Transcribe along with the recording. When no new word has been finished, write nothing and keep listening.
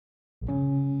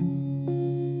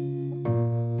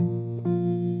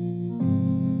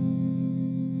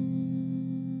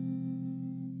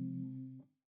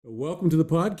Welcome to the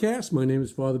podcast. My name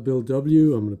is Father Bill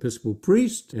W. I'm an Episcopal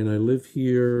priest, and I live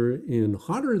here in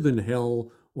hotter than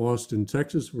hell, Austin,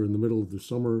 Texas. We're in the middle of the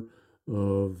summer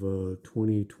of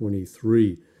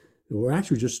 2023. We're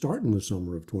actually just starting the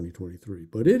summer of 2023,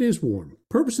 but it is warm.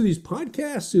 Purpose of these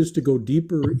podcasts is to go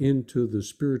deeper into the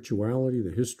spirituality,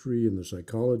 the history, and the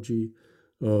psychology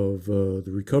of the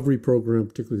recovery program,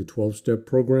 particularly the 12-step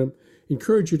program.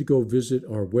 Encourage you to go visit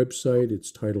our website.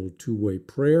 It's titled Two-Way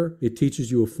Prayer. It teaches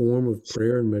you a form of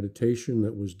prayer and meditation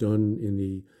that was done in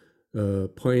the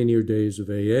pioneer days of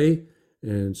AA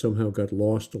and somehow got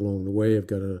lost along the way. I've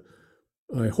got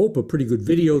I hope, a pretty good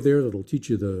video there that'll teach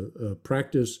you the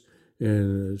practice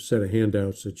and a set of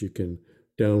handouts that you can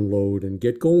download and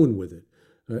get going with it.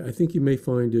 I think you may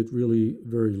find it really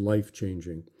very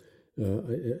life-changing.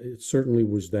 It certainly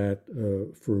was that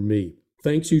for me.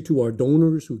 Thanks you to our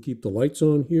donors who keep the lights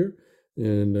on here,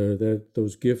 and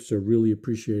those gifts are really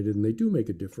appreciated, and they do make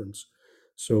a difference.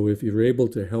 So if you're able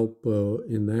to help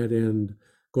in that end,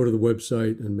 go to the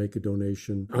website and make a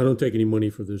donation. I don't take any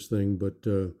money for this thing, but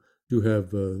do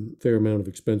have a fair amount of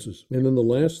expenses. And then the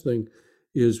last thing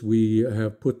is we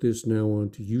have put this now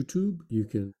onto YouTube. You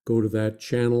can go to that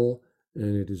channel,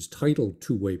 and it is titled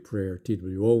Two-Way Prayer,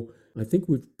 TWO. I think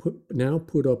we've now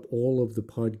put up all of the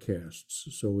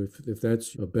podcasts. So if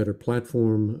that's a better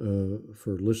platform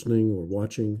for listening or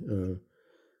watching,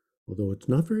 although it's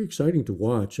not very exciting to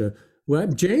watch. Well,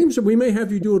 James, we may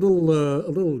have you do a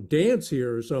little dance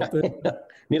here or something.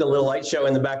 Need a little light show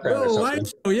in the background or something.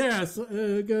 Light show, yes.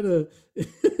 Gotta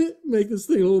make this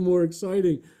thing a little more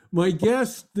exciting. My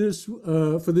guest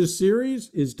for this series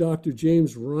is Dr.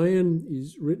 James Ryan.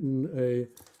 He's written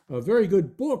a very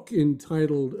good book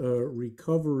entitled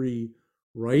Recovery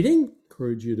Writing.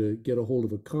 Encourage you to get a hold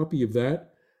of a copy of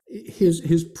that.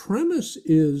 His premise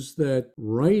is that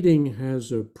writing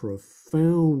has a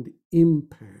profound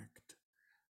impact,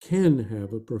 can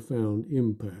have a profound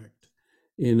impact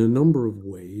in a number of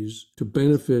ways to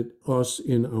benefit us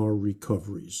in our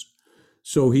recoveries.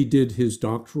 So he did his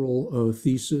doctoral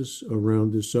thesis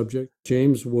around this subject.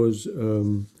 James was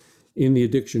in the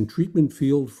addiction treatment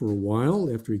field for a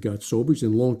while after he got sober. He's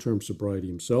in long-term sobriety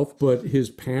himself, but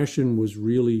his passion was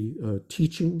really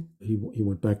teaching. He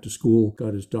went back to school,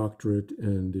 got his doctorate,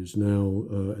 and is now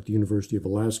at the University of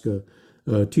Alaska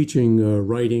teaching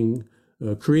writing,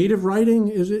 creative writing,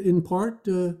 is it in part?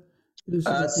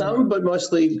 Some, but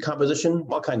mostly composition,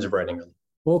 all kinds of writing.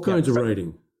 All kinds of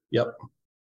writing. Yep.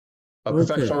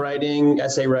 Professional writing,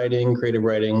 essay writing, creative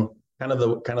writing. Kind of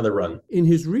the run. In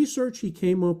his research, he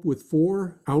came up with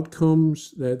 4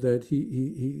 outcomes that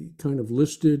he kind of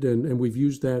listed, and we've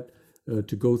used that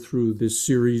to go through this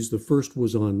series. The first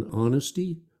was on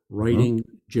honesty. Writing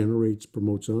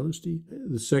promotes honesty.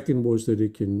 The second was that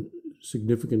it can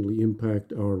significantly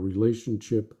impact our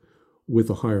relationship with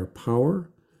a higher power,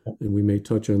 and we may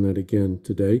touch on that again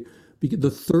today.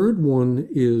 The third one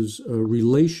is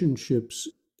relationships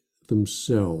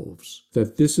themselves,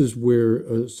 that this is where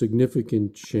a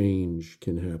significant change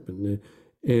can happen.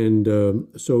 And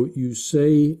so you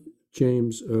say,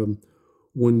 James,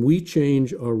 when we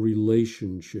change, our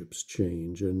relationships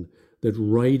change, and that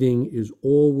writing is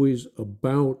always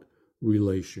about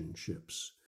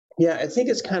relationships. Yeah, I think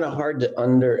it's kind of hard to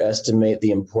underestimate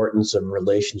the importance of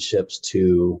relationships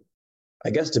to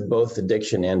both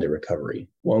addiction and to recovery.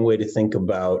 One way to think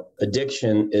about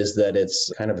addiction is that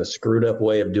it's kind of a screwed up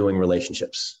way of doing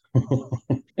relationships.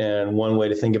 And one way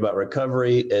to think about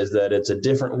recovery is that it's a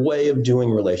different way of doing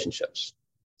relationships.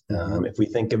 If we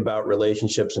think about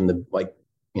relationships in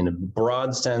a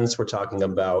broad sense, we're talking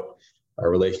about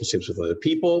our relationships with other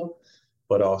people,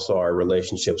 but also our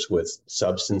relationships with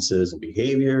substances and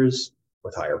behaviors,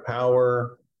 with higher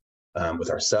power,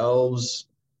 with ourselves,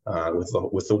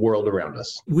 with the world around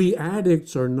us. We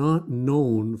addicts are not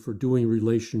known for doing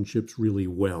relationships really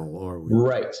well, are we?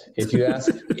 Right. If you ask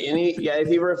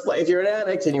if you're an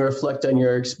addict and you reflect on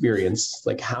your experience,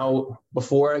 like how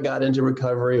before I got into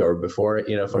recovery, or before, if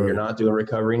you're not doing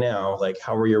recovery now, like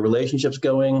how are your relationships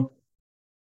going?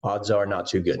 Odds are not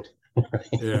too good. Right?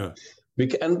 Yeah.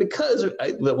 Because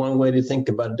the one way to think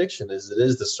about addiction is it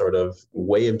is this sort of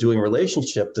way of doing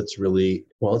relationship that's really,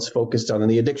 it's focused on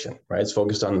the addiction, right? It's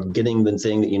focused on getting the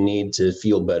thing that you need to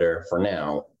feel better for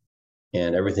now,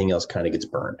 and everything else kind of gets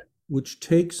burned. Which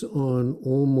takes on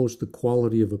almost the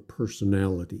quality of a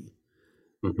personality.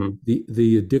 Mm-hmm.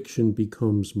 The addiction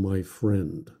becomes my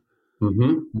friend,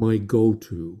 my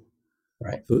go-to,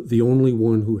 right? The only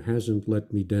one who hasn't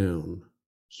let me down.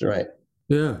 That's right.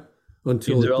 Yeah.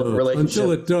 until You it develop a does. relationship.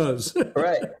 Until it does.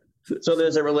 Right. So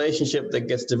there's a relationship that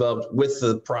gets developed with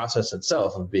the process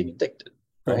itself of being addicted,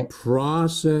 The right?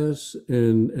 process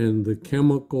and the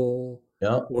chemical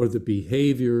Yeah. or the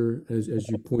behavior, as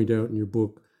you point out in your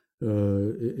book,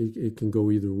 it can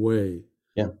go either way.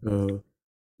 Yeah.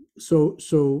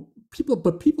 So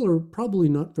people are probably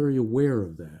not very aware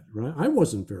of that, right? I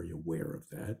wasn't very aware of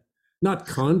that, not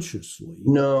consciously.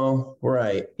 No,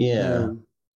 right. Yeah.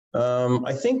 Yeah.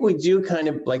 I think we do kind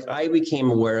of like I became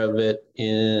aware of it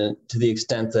to the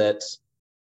extent that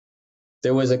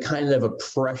there was a kind of a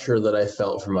pressure that I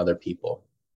felt from other people,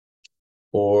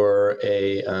 or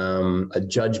a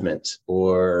judgment,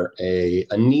 or a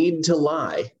need to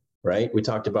lie. Right? We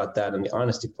talked about that in the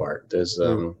honesty part.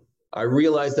 I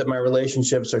realized that my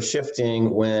relationships are shifting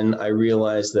when I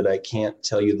realize that I can't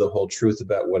tell you the whole truth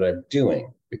about what I'm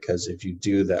doing, because if you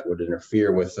do, that would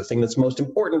interfere with the thing that's most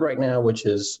important right now, which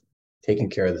is taking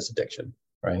care of this addiction,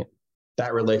 right?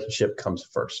 That relationship comes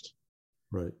first.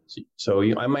 Right. So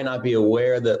I might not be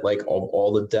aware that like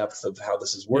all the depth of how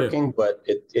this is working, but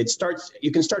it starts,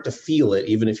 you can start to feel it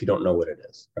even if you don't know what it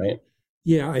is, right?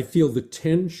 Yeah, I feel the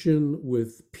tension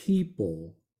with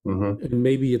people. Mm-hmm. And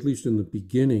maybe at least in the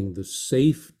beginning, the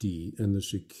safety and the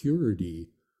security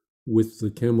with the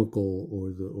chemical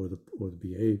or the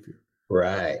behavior.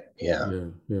 Right. Yeah.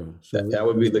 Yeah. So that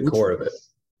would be the core of it.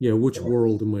 Yeah. Which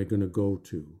world am I going to go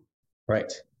to?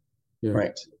 Right. Yeah.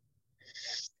 Right.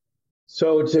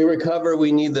 So to recover,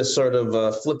 we need this sort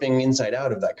of flipping inside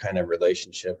out of that kind of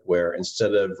relationship where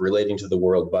instead of relating to the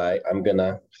world by, I'm going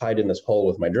to hide in this hole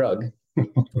with my drug.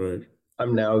 Right.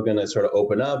 I'm now going to sort of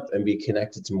open up and be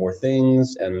connected to more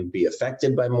things and be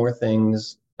affected by more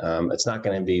things. It's not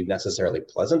going to be necessarily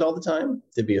pleasant all the time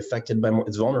to be affected by more.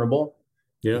 It's vulnerable.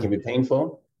 Yeah. It can be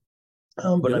painful.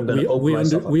 But yeah, I'm going to open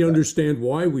myself up. We understand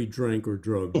why we drank or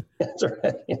drugged. That's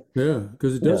right. Yeah,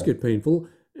 because it does get painful,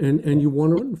 and you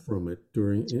want to run from it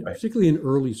particularly in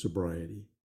early sobriety.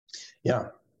 Yeah,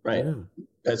 right. Yeah.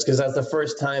 That's because that's the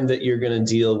first time that you're going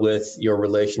to deal with your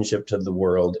relationship to the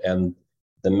world and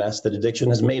the mess that addiction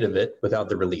has made of it without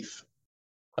the relief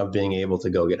of being able to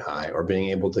go get high or being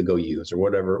able to go use or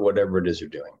whatever it is you're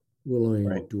doing. Will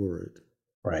I endure it?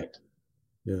 Right.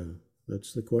 Yeah,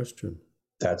 that's the question.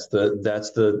 That's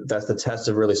the test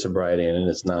of really sobriety, and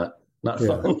it's not fun.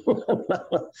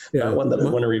 Not one that I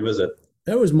want to revisit.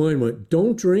 That was mine.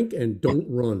 Don't drink and don't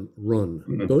run.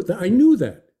 Mm-hmm. I knew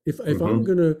that. If I'm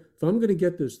gonna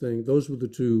get this thing, those were the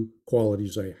two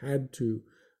qualities I had to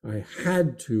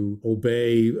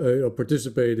obey,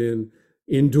 participate in,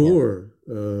 endure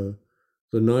the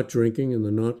not drinking and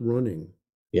the not running.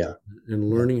 Yeah. And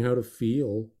learning how to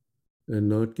feel and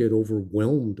not get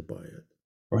overwhelmed by it.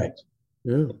 Right.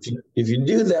 Yeah. If you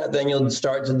do that, then you'll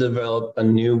start to develop a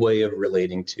new way of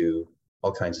relating to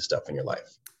all kinds of stuff in your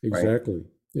life. Exactly.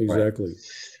 Right? Exactly. Right.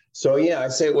 So yeah, I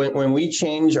say when we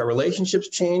change, our relationships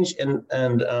change, and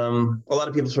a lot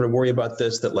of people sort of worry about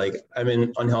this, that like I'm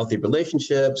in unhealthy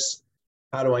relationships.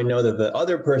 How do I know that the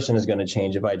other person is going to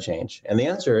change if I change? And the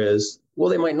answer is, well,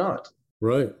 they might not.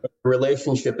 Right. The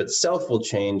relationship itself will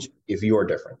change if you're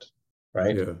different,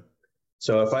 right? Yeah.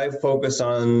 So if I focus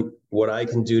on what I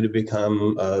can do to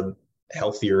become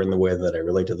healthier in the way that I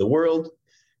relate to the world,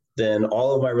 then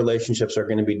all of my relationships are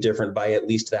going to be different by at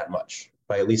least that much,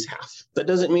 by at least half. That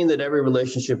doesn't mean that every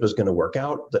relationship is going to work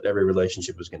out, that every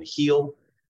relationship is going to heal.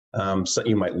 So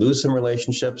you might lose some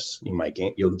relationships,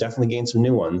 you'll definitely gain some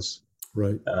new ones.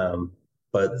 Right.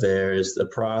 But there's the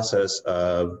process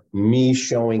of me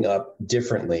showing up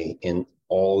differently in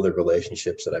all the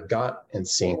relationships that I've got and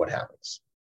seeing what happens.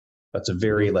 That's a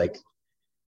very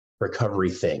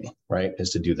recovery thing, right?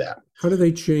 Is to do that. How do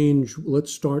they change?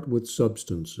 Let's start with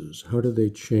substances. How do they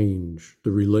change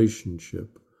the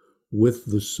relationship with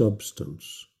the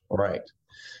substance? Right.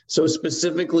 So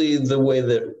specifically the way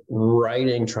that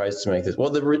writing tries to make this, well,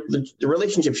 the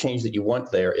relationship change that you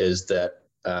want there is that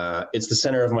it's the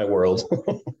center of my world.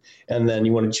 And then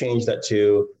you want to change that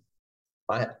to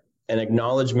an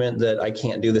acknowledgement that I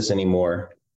can't do this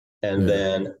anymore. And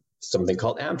then something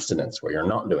called abstinence, where you're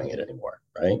not doing it anymore,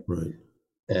 right? Right.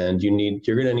 And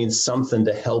you're going to need something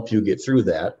to help you get through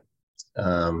that.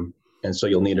 And so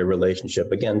you'll need a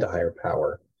relationship, again, to higher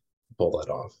power to pull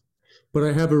that off. But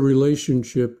I have a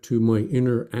relationship to my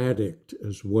inner addict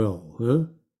as well, huh?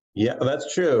 Yeah,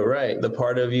 that's true, right? The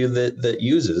part of you that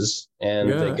uses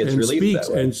and that gets relief that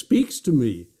way. And speaks to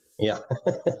me. Yeah,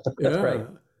 that's right.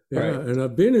 Yeah, right. And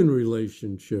I've been in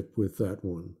relationship with that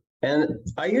one. And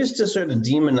I used to sort of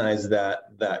demonize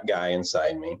that guy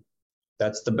inside me.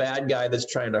 That's the bad guy that's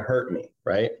trying to hurt me,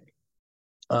 right?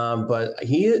 But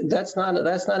that's not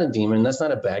a demon. That's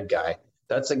not a bad guy.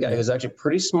 That's a guy who's actually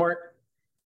pretty smart.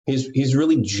 He's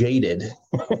really jaded.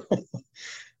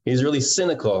 He's really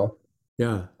cynical.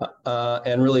 Yeah.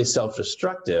 And really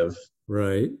self-destructive.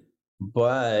 Right.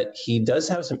 But he does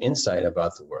have some insight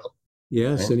about the world.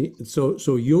 Yes, Right? and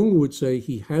so Jung would say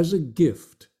he has a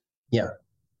gift. Yeah.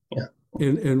 Yeah.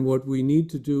 And what we need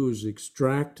to do is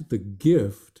extract the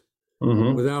gift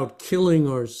without killing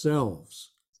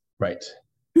ourselves. Right.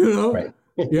 You know? Right.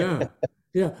 Yeah.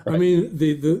 Yeah. Right. I mean,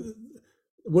 the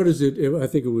what is it? I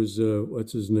think it was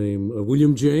what's his name?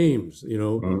 William James,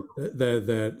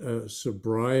 that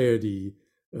sobriety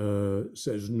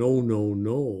says no, no,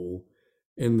 no,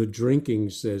 and the drinking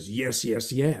says yes,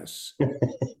 yes, yes.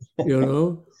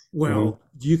 Well,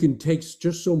 you can take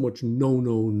just so much no,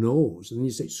 no, no's, and then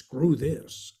you say, screw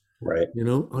this. Right.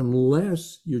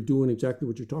 Unless you're doing exactly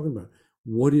what you're talking about.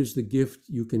 What is the gift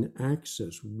you can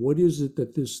access? What is it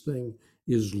that this thing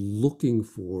is looking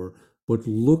for, but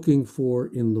looking for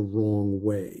in the wrong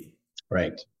way?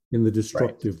 Right. In the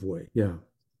destructive way. Yeah.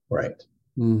 Right.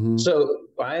 So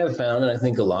I have found, and I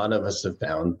think a lot of us have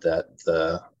found, that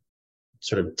the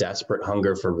sort of desperate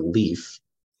hunger for relief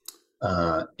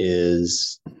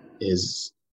is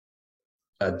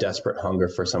a desperate hunger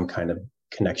for some kind of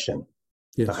connection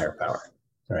to higher power,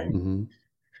 right?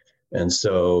 And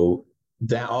so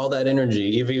that all that energy,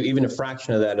 even a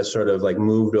fraction of that, is sort of like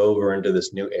moved over into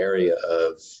this new area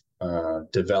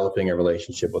of developing a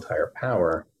relationship with higher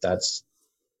power. That's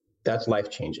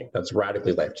life-changing. That's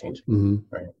radically life-changing,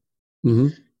 right?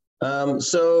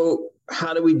 So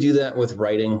how do we do that with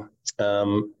writing?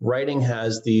 Writing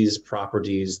has these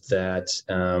properties that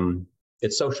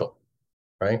it's social,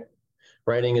 right?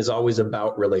 Writing is always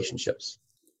about relationships.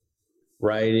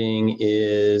 Writing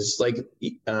is like,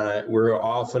 we're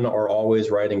often or always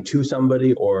writing to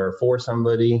somebody or for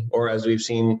somebody, or as we've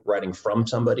seen, writing from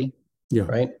somebody,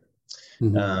 right?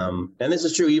 And this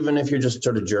is true even if you're just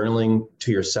sort of journaling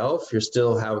to yourself. You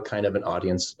still have kind of an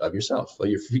audience of yourself,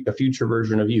 like a future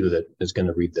version of you that is going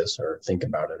to read this or think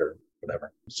about it or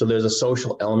whatever. So there's a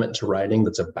social element to writing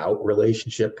that's about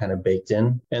relationship kind of baked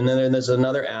in. And then there's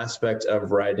another aspect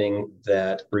of writing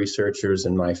that researchers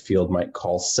in my field might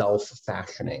call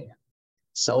self-fashioning,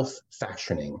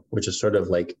 which is sort of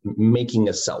like making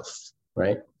a self,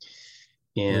 right?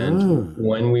 And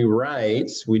when we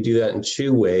write, we do that in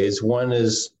two ways. One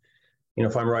is,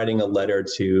 if I'm writing a letter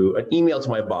to an email to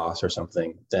my boss or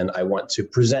something, then I want to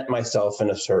present myself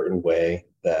in a certain way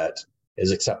that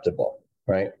is acceptable,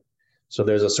 right? So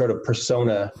there's a sort of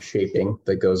persona shaping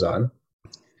that goes on.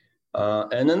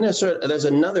 And then there's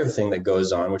another thing that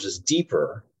goes on, which is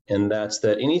deeper. And that's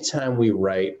that anytime we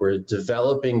write, we're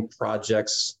developing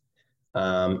projects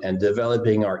and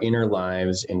developing our inner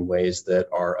lives in ways that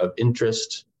are of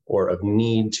interest or of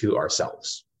need to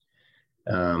ourselves.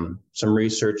 Some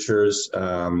researchers,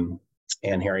 Anne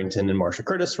Harrington and Marcia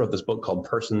Curtis, wrote this book called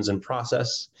Persons in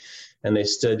Process, and they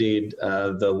studied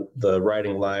the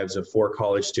writing lives of 4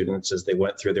 college students as they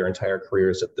went through their entire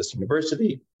careers at this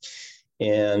university,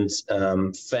 and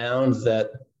found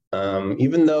that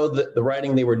even though the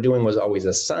writing they were doing was always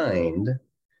assigned,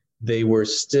 they were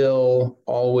still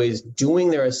always doing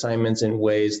their assignments in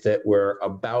ways that were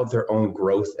about their own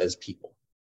growth as people.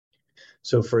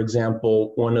 So, for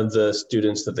example, one of the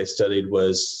students that they studied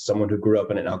was someone who grew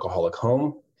up in an alcoholic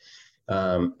home.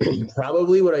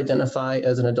 Probably would identify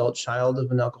as an adult child of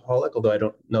an alcoholic, although I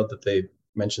don't know that they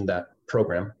mentioned that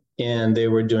program. And they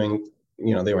were doing,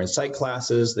 they were in psych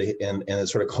classes, and it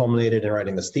sort of culminated in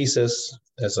writing this thesis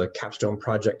as a capstone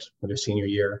project for their senior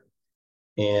year.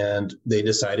 And they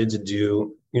decided to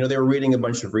do, they were reading a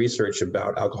bunch of research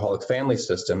about alcoholic family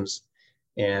systems,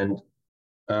 and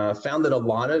found that a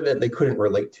lot of it they couldn't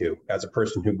relate to as a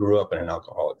person who grew up in an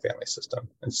alcoholic family system.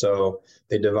 And so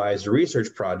they devised a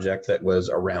research project that was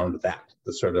around that,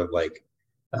 the sort of like,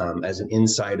 as an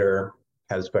insider,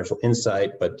 had a special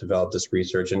insight, but developed this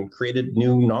research and created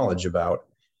new knowledge about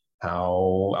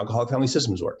how alcoholic family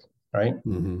systems work, right?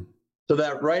 So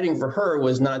that writing for her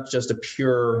was not just a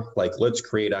pure, like, let's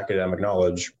create academic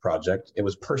knowledge project. It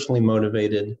was personally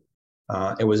motivated.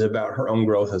 It was about her own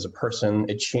growth as a person.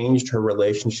 It changed her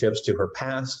relationships to her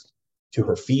past, to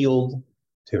her field,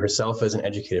 to herself as an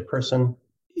educated person.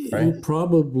 Right? It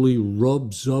probably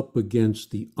rubs up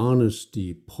against the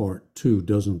honesty part too,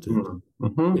 doesn't it?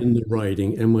 In the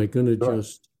writing. Am I going to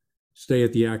just stay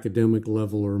at the academic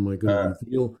level, or am I going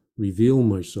to reveal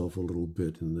myself a little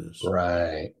bit in this?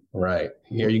 Right. Are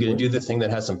you going to do the thing that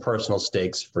has some personal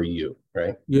stakes for you,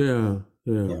 right? Yeah.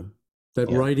 That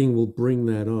writing will bring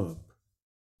that up.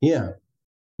 Yeah.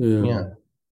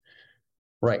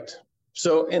 Right.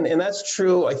 So, and that's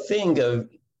true, I think, of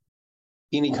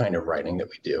any kind of writing that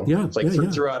we do. Yeah, It's like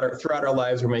throughout our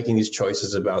lives, we're making these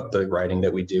choices about the writing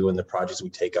that we do and the projects we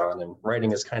take on. And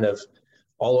writing is kind of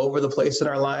all over the place in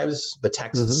our lives, the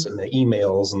texts and the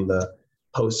emails and the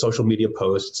social media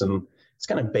posts. And it's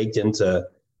kind of baked into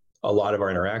a lot of our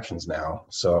interactions now.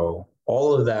 So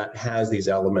all of that has these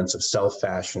elements of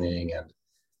self-fashioning and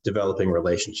developing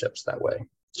relationships that way.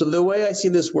 So the way I see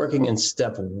this working in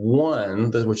step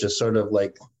one, which is sort of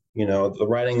like, the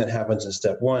writing that happens in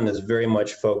step one is very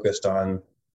much focused on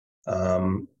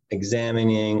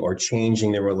examining or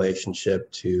changing the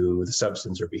relationship to the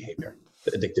substance or behavior,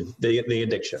 the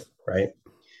addiction, right?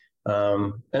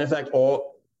 And in fact,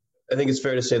 I think it's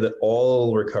fair to say that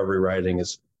all recovery writing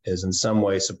is in some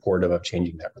way supportive of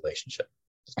changing that relationship.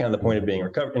 It's kind of the point of being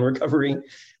in recovery.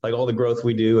 Like all the growth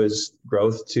we do is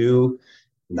growth to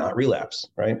not relapse,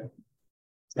 right?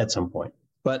 At some point.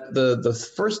 But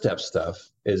the first step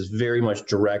stuff is very much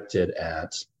directed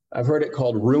at, I've heard it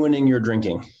called ruining your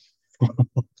drinking,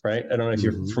 right? I don't know if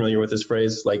you're familiar with this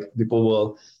phrase. Like people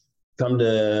will come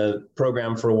to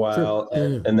program for a while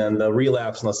and then they'll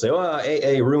relapse and they'll say, oh,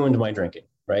 AA ruined my drinking,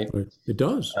 right? It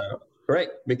does. Right,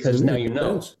 because now you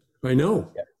know. I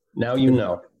know. Yeah. Now you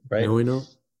know, right? Now I know.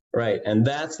 Right, and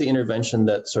that's the intervention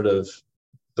that sort of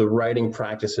the writing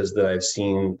practices that I've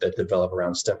seen that develop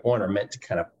around step one are meant to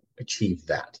kind of achieve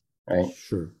that, right?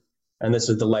 Sure. And this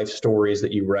is the life stories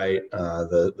that you write.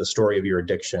 The story of your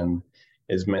addiction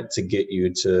is meant to get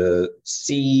you to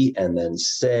see and then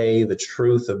say the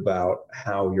truth about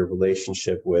how your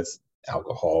relationship with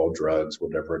alcohol, drugs,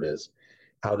 whatever it is,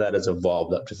 how that has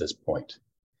evolved up to this point.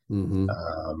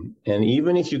 And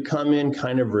even if you come in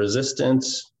kind of resistant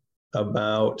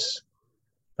about,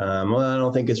 well, I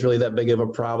don't think it's really that big of a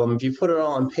problem. If you put it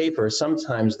all on paper,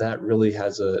 sometimes that really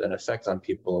has an effect on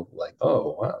people like,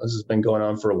 oh, wow, this has been going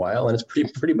on for a while and it's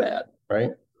pretty bad,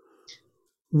 right?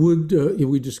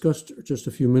 We discussed just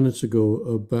a few minutes ago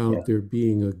about there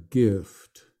being a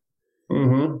gift.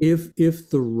 If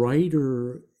the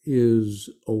writer is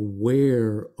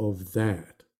aware of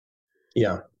that,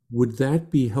 would that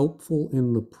be helpful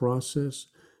in the process?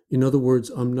 In other words,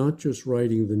 I'm not just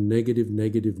writing the negative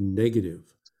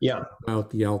about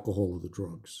the alcohol or the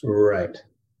drugs. Right.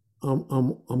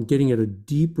 I'm getting at a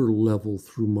deeper level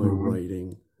through my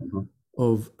writing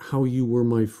of how you were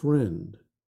my friend.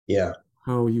 Yeah.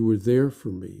 How you were there for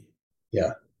me.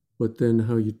 Yeah. But then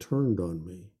how you turned on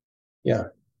me. Yeah.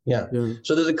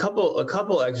 So there's a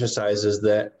couple exercises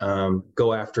that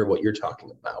go after what you're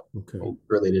talking about,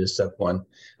 related to step one.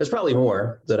 There's probably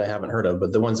more that I haven't heard of,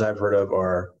 but the ones I've heard of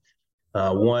are,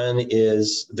 one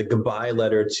is the goodbye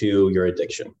letter to your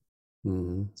addiction,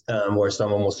 where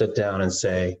someone will sit down and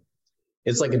say,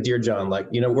 it's like a Dear John, like,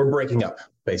 we're breaking up,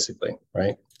 basically,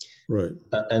 right? Right.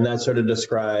 And that sort of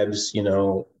describes,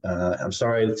 I'm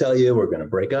sorry to tell you, we're going to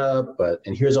break up,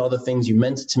 and here's all the things you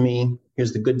meant to me.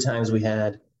 Here's the good times we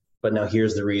had. But now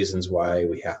here's the reasons why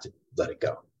we have to let it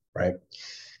go, right?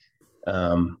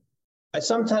 I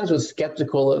sometimes was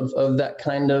skeptical of that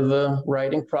kind of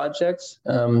writing project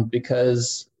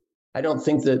because I don't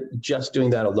think that just doing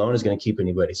that alone is going to keep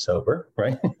anybody sober,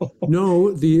 right?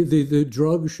 No, the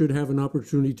drug should have an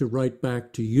opportunity to write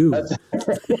back to you.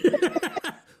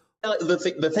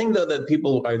 The thing, though, that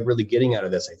people are really getting out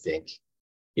of this, I think,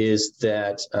 is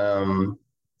that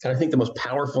I think the most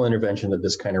powerful intervention that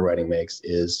this kind of writing makes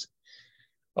is,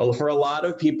 for a lot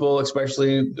of people,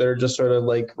 especially that are just sort of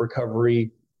like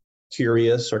recovery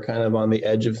curious or kind of on the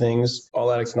edge of things,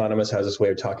 All Addicts Anonymous has this way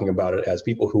of talking about it as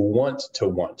people who want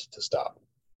to stop,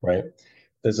 right?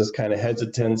 There's this kind of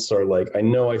hesitance or like, I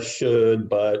know I should,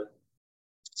 but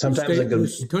sometimes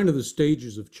it's kind of the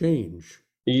stages of change.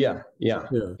 Yeah.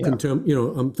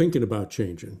 I'm thinking about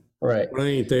changing. Right. But I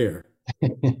ain't there.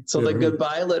 So the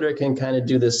goodbye letter can kind of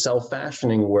do this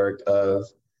self-fashioning work of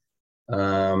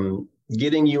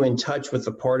getting you in touch with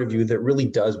the part of you that really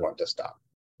does want to stop.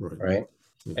 Right.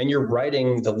 And you're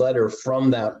writing the letter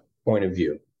from that point of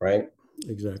view, right?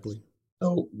 Exactly.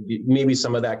 So maybe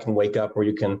some of that can wake up, or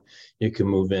you can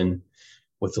move in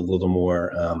with a little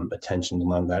more attention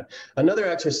along that. Another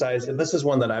exercise, and this is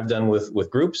one that I've done with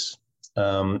groups,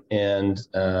 and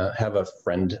have a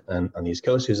friend on the East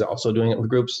Coast who's also doing it with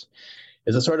groups,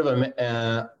 is a sort of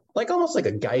almost like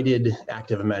a guided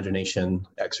active imagination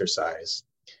exercise,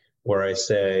 where I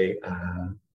say,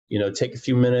 take a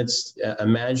few minutes,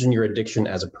 imagine your addiction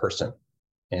as a person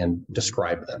and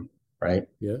describe them, right?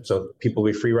 Yeah. So people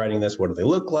will be free writing this. What do they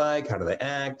look like? How do they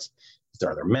act?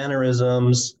 Are there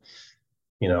mannerisms?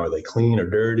 Are they clean or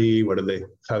dirty?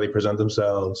 How they present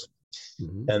themselves?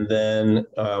 And then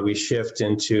we shift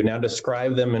into now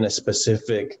describe them in a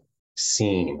specific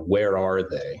scene. Where are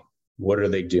they? What are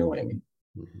they doing?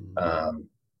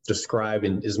 Describe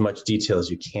in as much detail as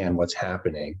you can what's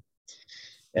happening.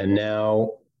 And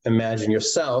now imagine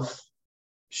yourself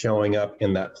showing up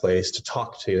in that place to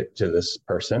talk to this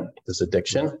person, this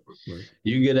addiction. Right.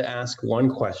 You get to ask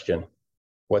one question.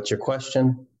 What's your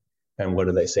question? And what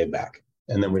do they say back?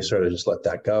 And then we sort of just let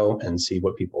that go and see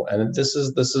what people, and this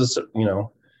is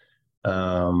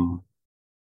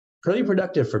pretty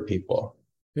productive for people.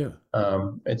 Yeah.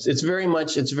 It's very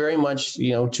much,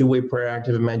 two-way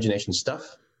proactive imagination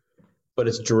stuff, but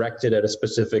it's directed at a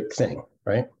specific thing,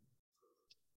 right?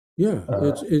 Yeah.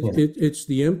 It's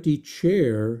the empty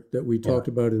chair that we talked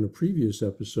about in a previous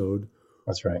episode.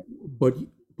 That's right. But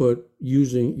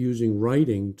using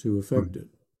writing to affect it.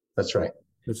 That's right.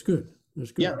 That's good.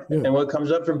 That's good. Yeah. And what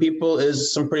comes up from people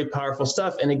is some pretty powerful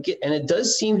stuff, and it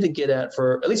does seem to get at,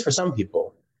 at least for some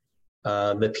people,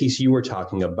 the piece you were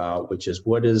talking about, which is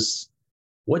what does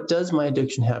my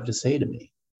addiction have to say to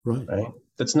me? Right.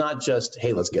 That's not just,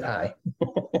 hey, let's get high.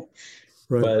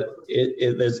 Right. But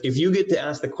if you get to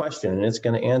ask the question and it's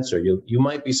going to answer, you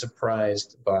might be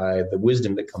surprised by the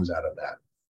wisdom that comes out of that,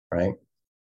 right?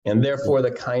 And therefore,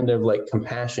 the kind of like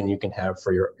compassion you can have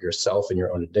for yourself and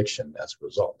your own addiction as a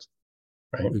result,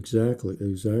 right? Exactly.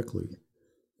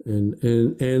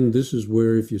 And this is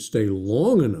where, if you stay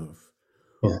long enough,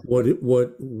 what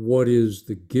is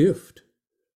the gift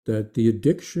that the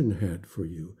addiction had for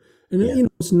you? And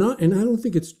it's not, and I don't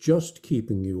think it's just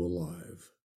keeping you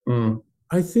alive.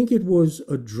 I think it was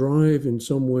a drive in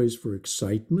some ways for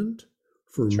excitement,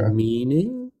 for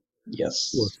meaning,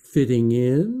 for fitting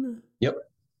in,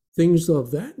 things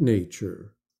of that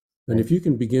nature. And if you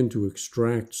can begin to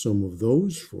extract some of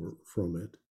those from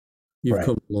it, you've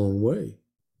come a long way.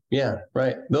 Yeah,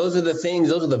 right. Those are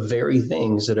the very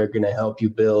things that are going to help you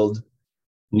build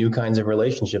new kinds of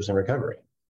relationships in recovery.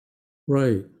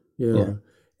 Right. Yeah.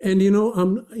 And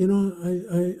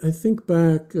I think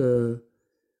back.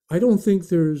 I don't think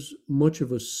there's much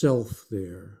of a self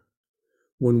there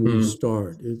when we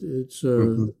start. It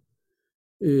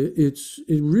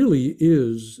really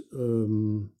is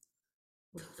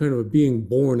kind of a being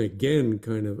born again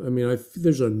kind of. I mean,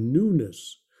 there's a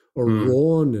newness, a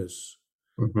rawness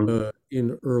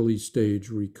in early stage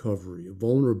recovery, a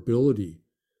vulnerability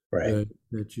that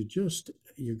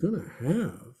you're gonna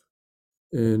have,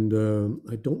 and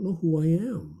I don't know who I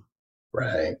am.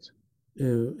 Right.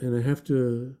 And I have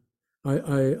to,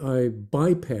 I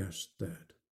bypassed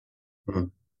that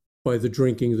by the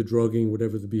drinking, the drugging,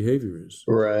 whatever the behavior is.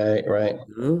 Right.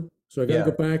 So I got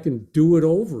to go back and do it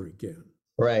over again.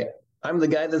 Right. I'm the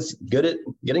guy that's good at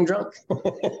getting drunk.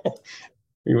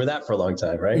 You were that for a long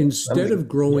time, right? Instead of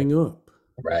growing up.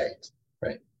 Right.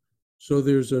 So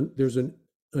there's an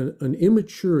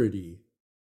immaturity,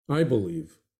 I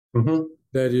believe,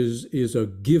 that is a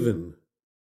given.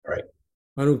 Right.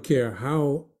 I don't care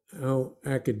how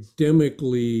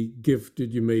academically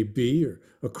gifted you may be or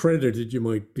accredited you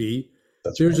might be.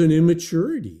 There's an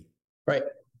immaturity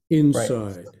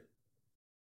inside. Right.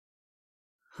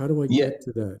 How do I get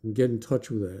to that and get in touch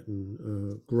with that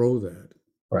and grow that?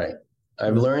 Right.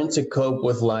 I've learned to cope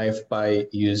with life by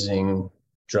using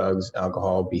drugs,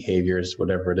 alcohol, behaviors,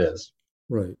 whatever it is.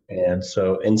 Right. And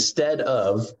so instead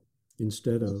of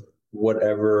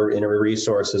whatever inner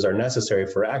resources are necessary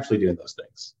for actually doing those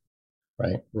things.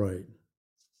 Right.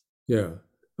 Yeah.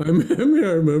 I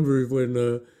remember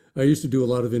when I used to do a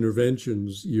lot of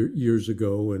interventions years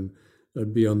ago, and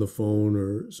I'd be on the phone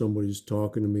or somebody's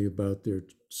talking to me about their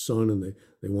son, and they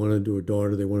want to do a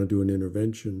daughter, they want to do an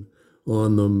intervention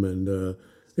on them, and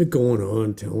they're going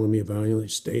on telling me about, they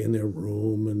stay in their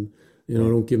room, and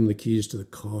don't give them the keys to the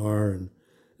car, and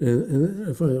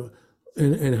if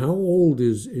and how old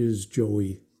is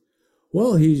Joey?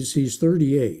 Well, he's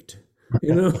 38.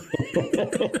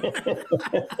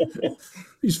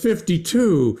 He's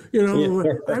 52.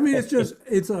 I mean,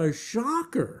 it's a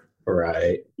shocker.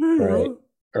 Right. That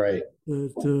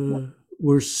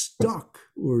we're stuck.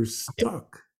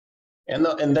 And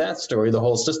in that story, the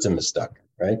whole system is stuck,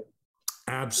 right?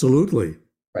 Absolutely.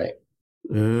 Right.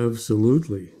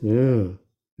 Absolutely. Yeah.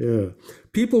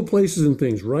 People, places, and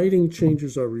things. Writing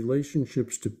changes our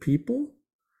relationships to people,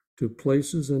 to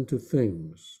places, and to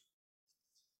things.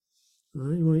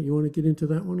 You want to get into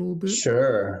that one a little bit?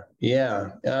 Sure. Yeah.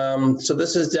 So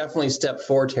this is definitely step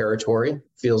 4 territory,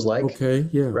 feels like. Okay.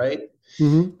 Yeah. Right.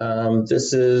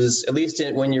 This is, at least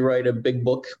when you write a big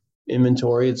book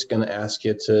inventory, it's going to ask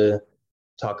you to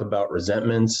talk about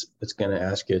resentments. It's going to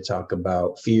ask you to talk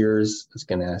about fears. It's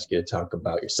going to ask you to talk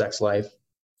about your sex life.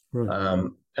 Right.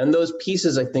 And those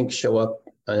pieces, I think, show up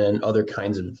in other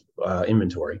kinds of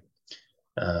inventory.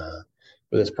 With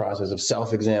this process of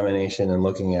self-examination and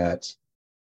looking at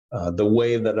the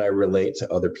way that I relate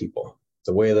to other people,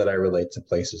 the way that I relate to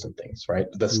places and things, right?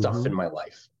 The stuff in my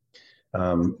life.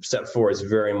 Step 4 is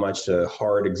very much a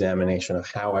hard examination of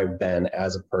how I've been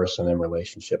as a person in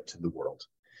relationship to the world.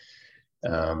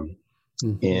 And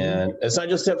it's not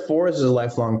just step 4, this is a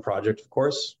lifelong project, of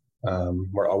course.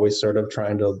 We're always sort of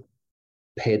trying to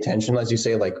pay attention, as you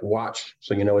say, like watch,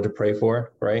 so you know what to pray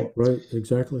for, right? Right,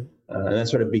 exactly. And that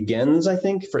sort of begins, I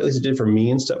think, for at least it did for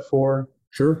me in step 4.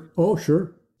 Sure. Oh,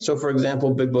 sure. So, for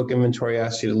example, Big Book Inventory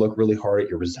asks you to look really hard at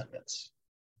your resentments,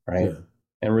 right? Yeah.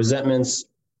 And resentments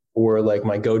were like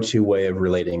my go-to way of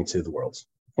relating to the world.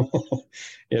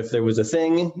 If there was a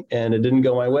thing and it didn't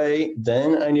go my way,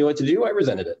 then I knew what to do. I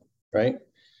resented it, right?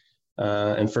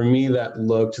 And for me, that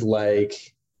looked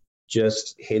like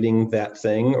just hitting that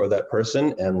thing or that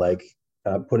person and like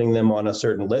putting them on a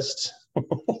certain list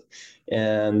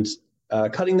and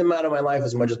cutting them out of my life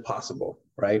as much as possible,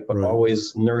 right? But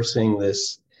always nursing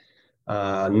this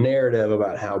narrative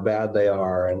about how bad they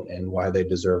are and why they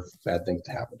deserve bad things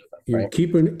to happen to them. You're right?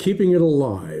 Keeping it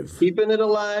alive. Keeping it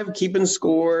alive, keeping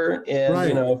score. And,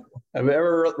 you know, if I've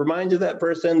ever reminded that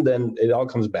person, then it all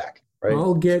comes back, right?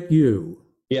 I'll get you.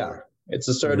 Yeah. It's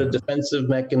a sort of defensive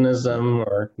mechanism,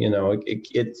 or, you know,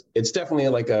 it's definitely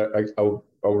like a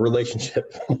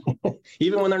relationship,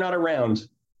 even when they're not around,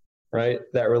 right?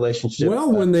 That relationship.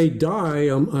 Well, when they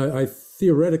die, I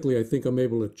theoretically, I think I'm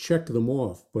able to check them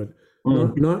off, but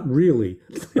not really.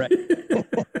 Right.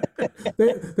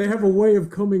 They have a way of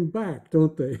coming back,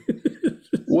 don't they?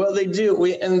 Well, they do.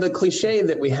 And the cliche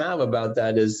that we have about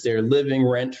that is they're living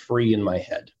rent free in my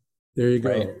head. There you go.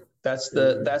 Right? That's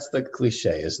the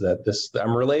cliche, is that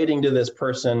I'm relating to this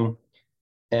person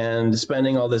and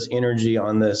spending all this energy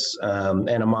on this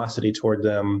animosity toward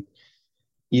them,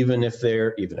 even if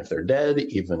they're dead,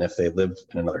 even if they live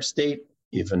in another state,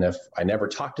 even if I never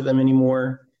talk to them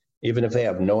anymore, even if they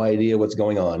have no idea what's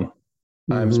going on.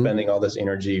 I'm spending all this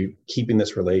energy keeping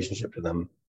this relationship to them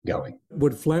going.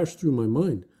 What flashed through my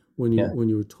mind when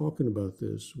you were talking about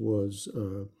this was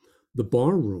the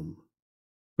bar room.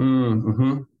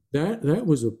 Mm-hmm. That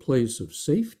was a place of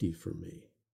safety for me.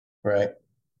 Right.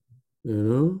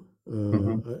 You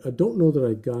know, I don't know that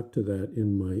I got to that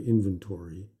in my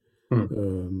inventory,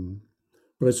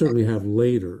 but I certainly have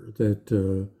later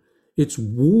that it's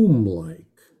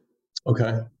womb-like.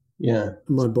 Okay. Yeah.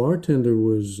 My bartender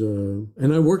was,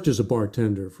 and I worked as a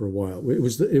bartender for a while. It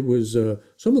was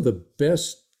some of the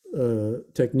best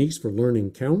techniques for learning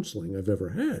counseling I've ever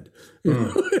had,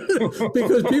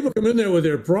 because people come in there with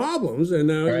their problems, and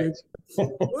now,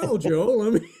 well,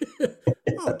 Joe,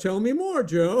 tell me more,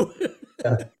 Joe.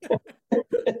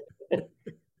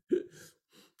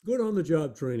 Good on the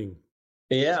job training.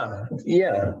 Yeah.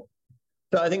 Yeah.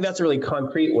 So I think that's a really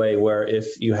concrete way where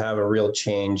if you have a real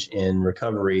change in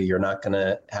recovery, you're not going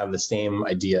to have the same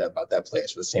idea about that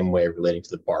place or the same way of relating to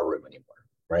the bar room anymore,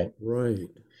 right? Right.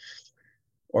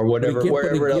 Or whatever,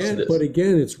 wherever else it is. But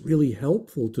again, it's really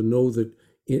helpful to know that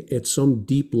at some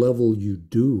deep level you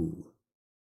do.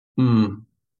 You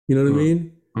know what I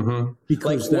mean? Mm-hmm.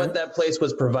 Because like what that place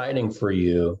was providing for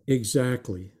you.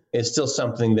 Exactly. Is still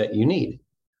something that you need.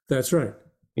 That's right.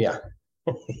 Yeah.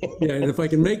 Yeah, and if I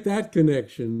can make that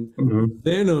connection,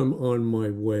 then I'm on my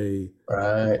way,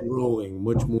 growing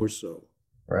much more so.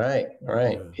 Right.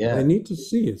 Yeah. I need to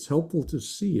see it. It's helpful to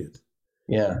see it.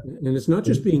 Yeah. And it's not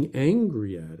just being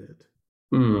angry at it.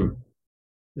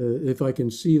 If I can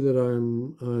see that I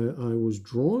was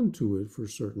drawn to it for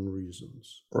certain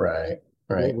reasons. Right.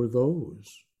 What were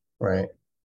those? Right.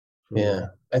 Yeah.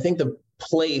 I think the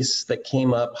place that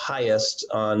came up highest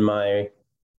on my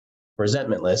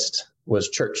resentment list was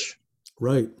church.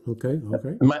 Right. Okay.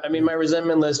 My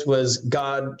resentment list was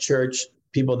God, church,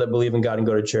 people that believe in God and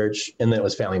go to church, and then it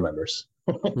was family members.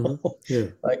 Yeah.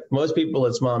 Like most people,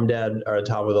 it's mom, dad are at the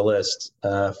top of the list.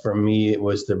 For me, it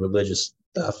was the religious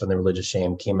stuff, and the religious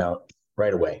shame came out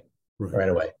right away. Top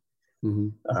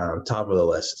of the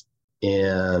list.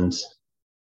 And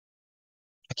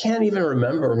I can't even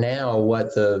remember now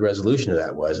what the resolution of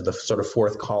that was, the sort of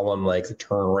fourth column, like the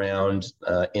turnaround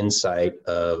insight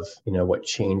of, what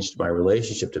changed my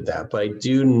relationship to that. But I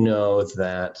do know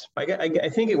that I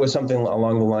think it was something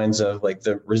along the lines of like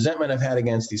the resentment I've had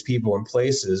against these people and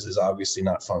places is obviously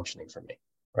not functioning for me,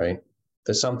 right?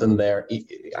 There's something there.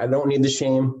 I don't need the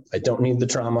shame. I don't need the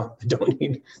trauma. I don't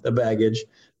need the baggage,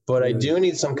 but I do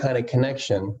need some kind of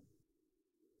connection.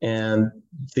 And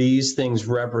these things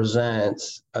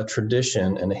represent a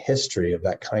tradition and a history of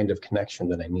that kind of connection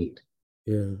that I need.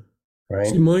 Yeah. Right.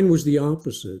 See, mine was the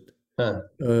opposite.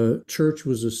 Church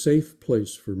was a safe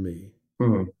place for me.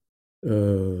 And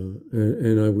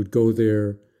I would go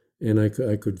there and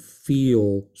I could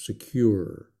feel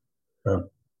secure. Huh.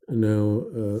 And now,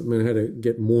 I had to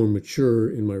get more mature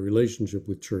in my relationship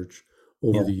with church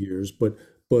over Yeah. the years, but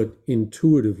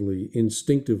intuitively,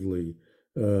 instinctively,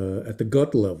 at the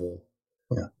gut level,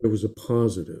 Yeah. there was a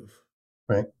positive.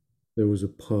 Right. There was a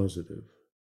positive.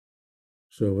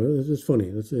 So it's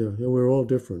funny. We're all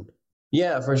different.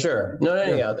 Yeah, for sure. No,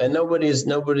 Yeah. yeah. And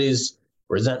nobody's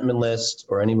resentment list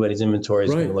or anybody's inventory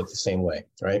is going to Right. look the same way,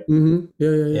 right?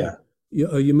 Yeah.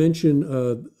 You mentioned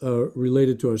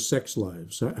related to our sex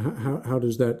lives. How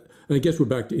does that? And I guess we're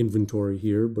back to inventory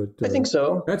here, but I think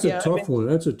so. that's a tough one.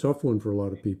 That's a tough one for a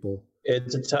lot of people.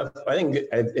 It's a tough. I think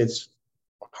it's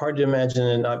hard to imagine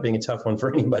it not being a tough one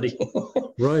for anybody.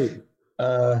 Right.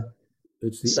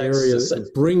 It's the area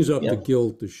that brings up the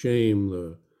guilt, the shame,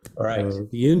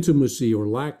 the intimacy or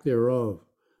lack thereof.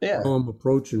 Yeah.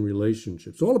 Approach in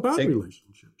relationships. It's all about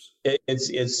relationships.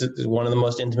 It's one of the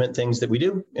most intimate things that we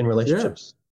do in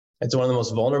relationships. Yeah. It's one of the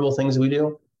most vulnerable things we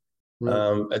do.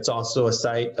 Right. It's also a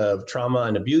site of trauma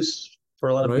and abuse for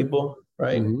a lot of people,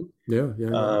 right?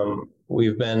 Yeah.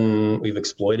 We've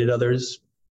exploited others.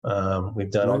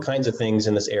 We've done all kinds of things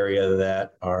in this area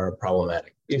that are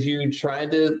problematic. If you try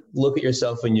to look at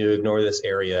yourself and you ignore this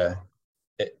area,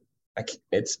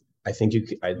 I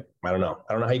think I don't know.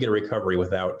 I don't know how you get a recovery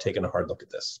without taking a hard look at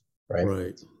this, right?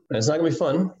 Right. And it's not going to be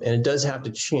fun, and it does have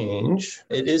to change.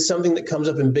 It is something that comes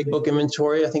up in Big Book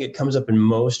inventory. I think it comes up in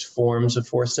most forms of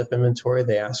 4-step inventory.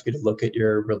 They ask you to look at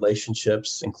your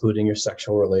relationships, including your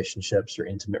sexual relationships, your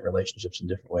intimate relationships in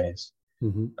different ways.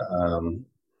 Mm-hmm.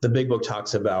 The Big Book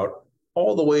talks about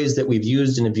all the ways that we've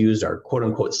used and abused our quote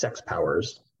unquote sex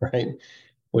powers, right?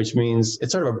 Which means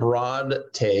it's sort of a broad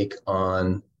take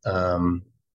on,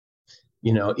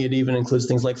 it even includes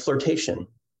things like flirtation,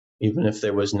 even if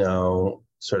there was no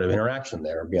sort of interaction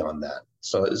there beyond that.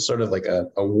 So it's sort of like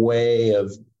a way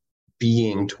of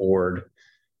being toward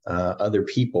other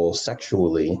people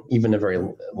sexually, even a very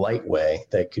light way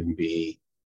that can be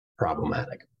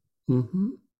problematic.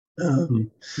 Mm-hmm.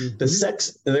 The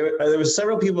sex, there was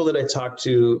several people that I talked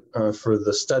to for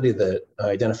the study that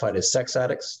identified as sex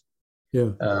addicts.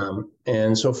 Yeah.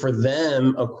 And so for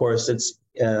them, of course, it's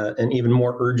an even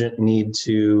more urgent need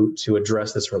to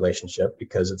address this relationship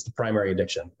because it's the primary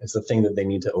addiction. It's the thing that they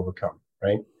need to overcome,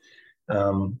 right?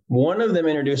 One of them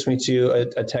introduced me to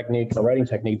a writing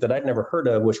technique that I'd never heard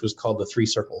of, which was called the 3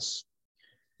 circles.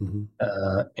 Mm-hmm.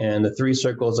 And the 3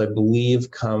 circles, I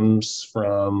believe, comes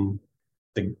from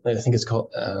I think it's called.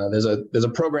 There's a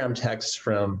program text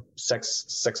from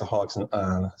Sex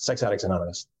Addicts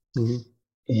Anonymous. Mm-hmm.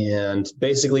 And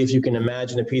basically, if you can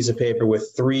imagine a piece of paper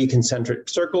with 3 concentric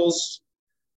circles,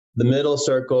 the middle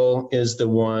circle is the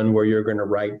one where you're going to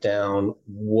write down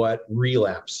what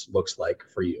relapse looks like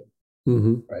for you,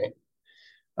 right?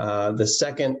 The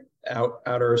second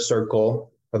outer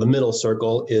circle, or the middle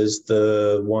circle, is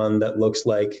the one that looks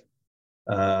like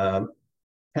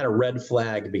kind of red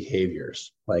flag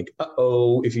behaviors. Like,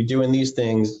 if you're doing these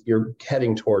things, you're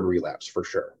heading toward relapse for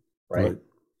sure, right?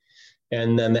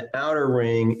 And then the outer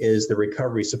ring is the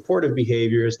recovery supportive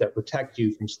behaviors that protect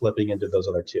you from slipping into those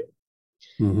other 2.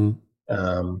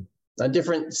 Mm-hmm.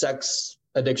 Different sex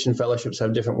addiction fellowships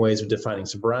have different ways of defining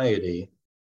sobriety.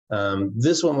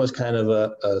 This one was kind of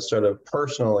a sort of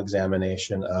personal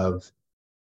examination of,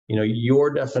 your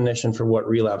definition for what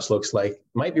relapse looks like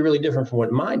might be really different from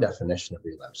what my definition of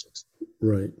relapse looks like.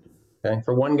 Right. Okay.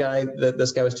 For one guy,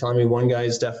 this guy was telling me one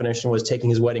guy's definition was taking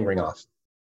his wedding ring off.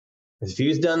 If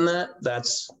he's done that,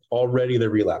 that's already the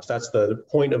relapse. That's the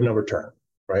point of no return,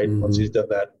 right? Mm-hmm. Once he's done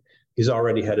that, he's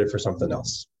already headed for something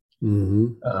else.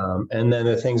 Mm-hmm. And then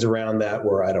the things around that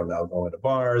were, I don't know, going to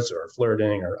bars or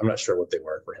flirting, or I'm not sure what they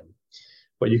were for him.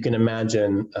 But you can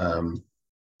imagine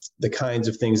the kinds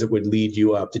of things that would lead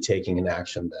you up to taking an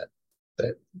action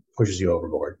that pushes you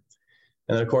overboard.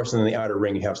 And then, of course, in the outer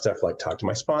ring, you have stuff like talk to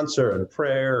my sponsor and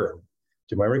prayer, and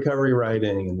do my recovery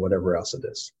writing, and whatever else it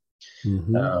is.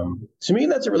 Mm-hmm. To me,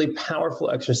 that's a really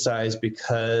powerful exercise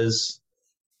because,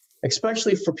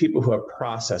 especially for people who have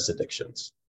process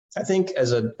addictions, I think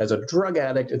as a drug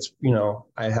addict, it's,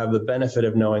 I have the benefit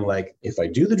of knowing, like, if I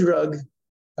do the drug,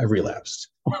 I relapsed.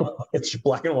 It's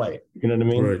black and white. You know what I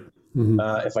mean? Right.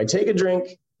 Mm-hmm. If I take a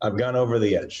drink, I've gone over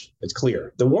the edge. It's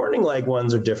clear. The warning light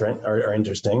ones are different, are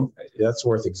interesting. That's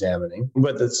worth examining.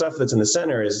 But the stuff that's in the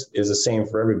center is the same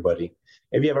for everybody.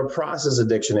 If you have a process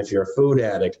addiction, if you're a food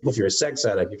addict, if you're a sex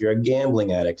addict, if you're a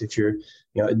gambling addict, if you're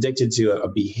addicted to a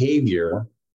behavior,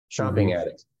 shopping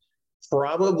addict,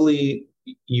 probably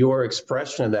your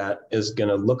expression of that is going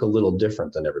to look a little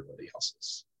different than everybody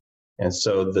else's. And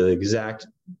so the exact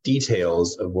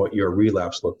details of what your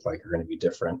relapse looked like are going to be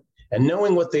different. And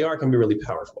knowing what they are can be really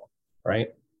powerful, right?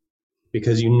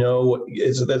 Because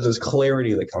there's this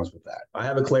clarity that comes with that. I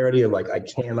have a clarity of like, I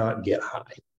cannot get high.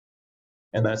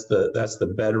 And that's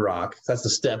the bedrock. That's the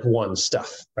step one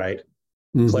stuff, right?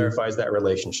 Clarifies that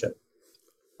relationship.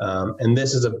 And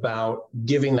this is about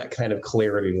giving that kind of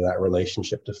clarity to that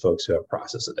relationship to folks who have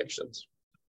process addictions,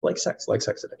 like sex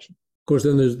addiction. Of course,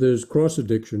 then there's cross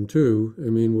addiction too. I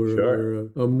mean,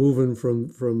 I'm moving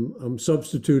from I'm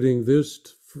substituting this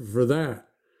for that.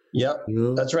 Yep,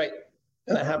 that's right.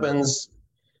 And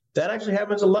that actually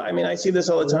happens a lot. I mean, I see this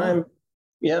all the time.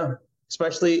 Yeah,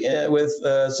 especially with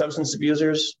substance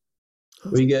abusers.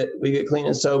 We get clean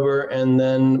and sober, and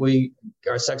then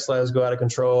our sex lives go out of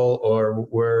control, or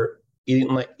we're eating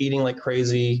like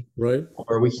crazy, right?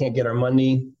 Or we can't get our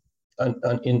money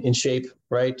in shape,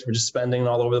 right? We're just spending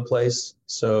all over the place.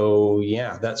 So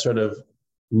yeah, that sort of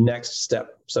next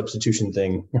step substitution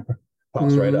thing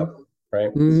pops right up,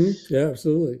 right? Yeah,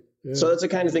 absolutely. Yeah. So that's the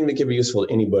kind of thing that can be useful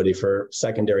to anybody for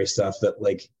secondary stuff that,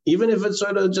 like, even if it's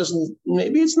sort of just,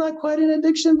 maybe it's not quite an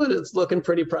addiction, but it's looking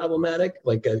pretty problematic,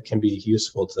 like it can be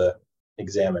useful to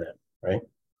examine it, right?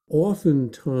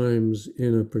 Oftentimes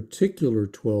in a particular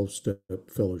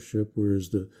 12-step fellowship,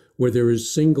 where there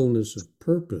is singleness of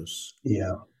purpose,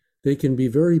 they can be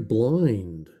very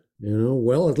blind,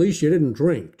 well, at least you didn't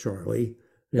drink, Charlie.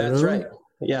 That's right.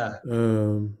 Yeah.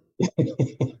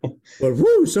 But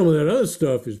some of that other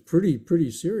stuff is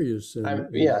pretty serious.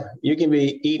 You can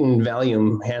be eating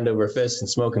Valium hand over fist and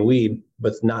smoking weed,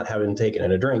 but not having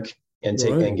taken a drink and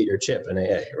get your chip in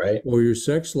AA, right? Or your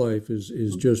sex life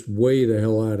is just way the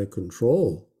hell out of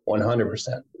control.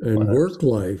 100%. And work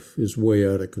life is way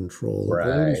out of control.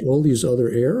 Right. All these other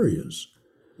areas.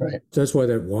 Right. That's why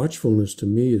that watchfulness to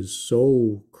me is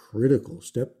so critical.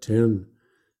 Step 10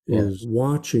 is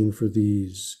watching for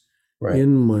these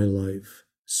in my life,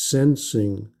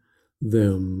 sensing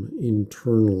them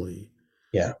internally.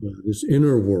 Yeah. This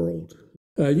inner world.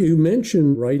 You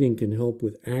mentioned writing can help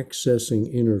with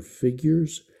accessing inner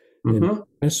figures and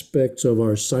aspects of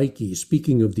our psyche,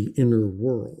 speaking of the inner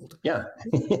world. Yeah.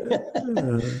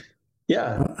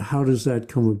 How does that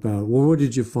come about? Well, what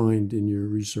did you find in your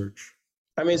research?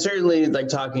 I mean, certainly, like,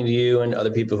 talking to you and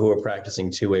other people who are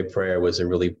practicing two-way prayer was a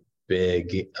really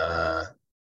big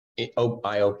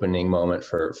eye-opening moment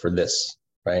for this,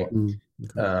 right?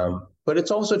 But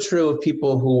it's also true of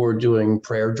people who were doing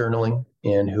prayer journaling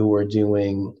and who were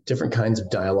doing different kinds of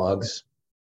dialogues.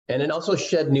 And it also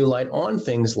shed new light on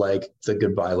things like the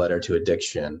goodbye letter to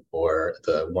addiction or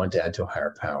the one to add to a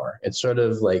higher power. It sort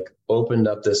of like opened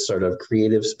up this sort of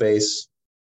creative space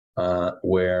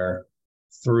where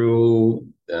through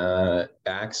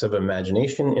acts of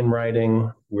imagination in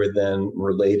writing, we're then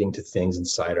relating to things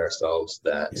inside ourselves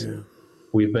that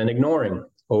we've been ignoring,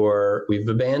 or we've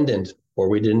abandoned, or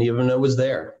we didn't even know was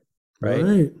there,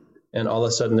 right? And all of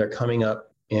a sudden they're coming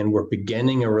up, and we're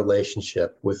beginning a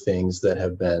relationship with things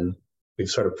that we've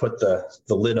sort of put the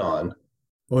lid on,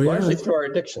 largely through our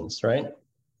addictions, right?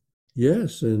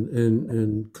 Yes,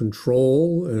 and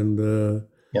control and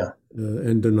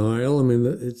denial. I mean,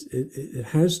 it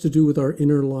has to do with our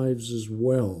inner lives as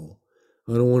well.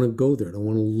 I don't want to go there. I don't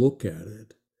want to look at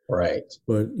it. Right.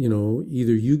 But,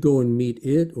 either you go and meet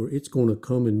it, or it's going to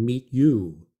come and meet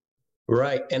you.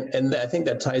 Right. And I think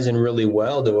that ties in really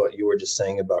well to what you were just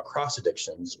saying about cross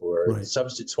addictions or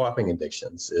substitute swapping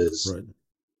addictions is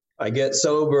I get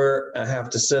sober, I have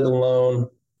to sit alone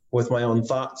with my own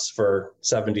thoughts for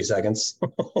 70 seconds.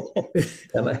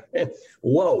 and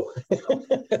whoa,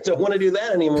 I don't want to do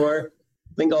that anymore.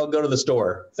 I think I'll go to the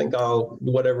store. I think I'll,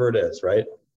 whatever it is, right?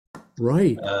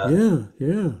 Right.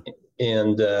 Yeah.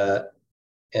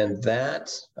 And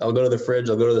that I'll go to the fridge,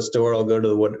 I'll go to the store, I'll go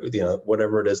to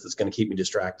whatever it is that's going to keep me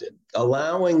distracted.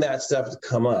 Allowing that stuff to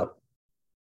come up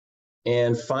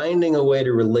and finding a way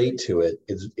to relate to it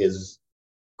is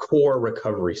core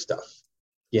recovery stuff.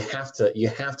 You have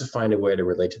to find a way to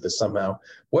relate to this somehow,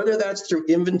 whether that's through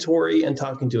inventory and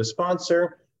talking to a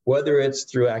sponsor, whether it's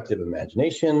through active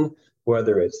imagination,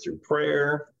 whether it's through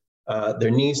prayer.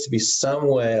 There needs to be some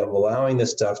way of allowing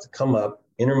this stuff to come up,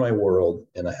 enter my world,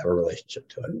 and I have a relationship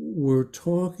to it. We're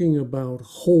talking about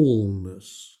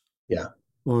wholeness,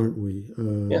 aren't we?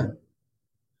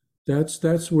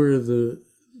 That's where the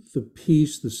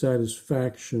peace, the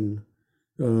satisfaction.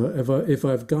 If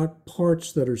I've got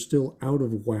parts that are still out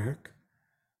of whack,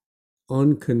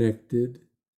 unconnected,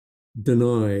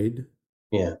 denied,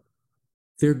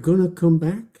 they're gonna come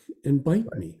back and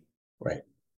bite me. Right.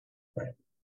 Right.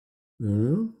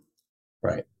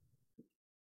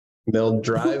 They'll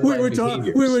drive. We were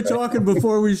talking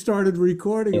before we started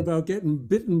recording about getting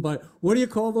bitten by, what do you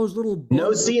call those little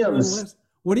no-see-ums?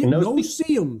 What do you, No,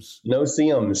 no-see-ums. no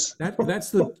seams. That's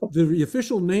the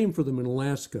official name for them in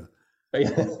Alaska.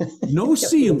 Yeah.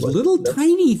 No-see-ums, little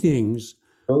tiny things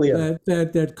Oh yeah.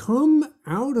 that come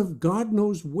out of God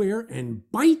knows where and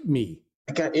bite me.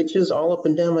 I got itches all up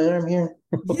and down my arm here.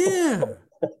 Yeah.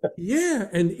 Yeah.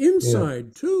 And Yeah.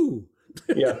 inside too.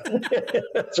 Yeah.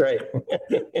 That's right.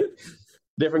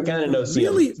 Different kind of no seams.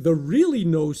 Really, the really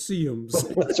no-see-ums.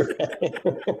 That's right.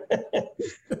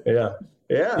 Yeah.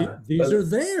 Yeah. These are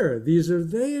there. These are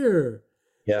there.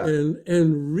 Yeah.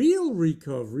 And real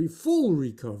recovery, full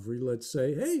recovery, let's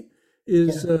say, hey,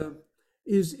 is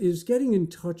getting in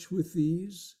touch with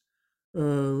these,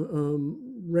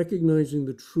 recognizing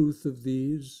the truth of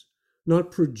these,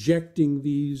 not projecting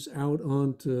these out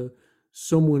onto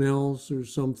someone else or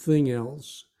something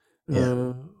else,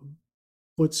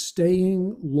 but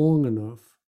staying long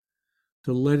enough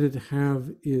to let it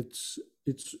have its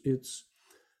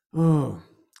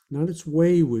not its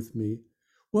way with me.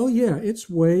 Well, yeah, its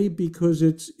way because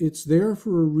it's there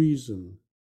for a reason,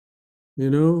 you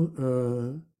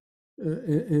know,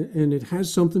 and it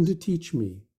has something to teach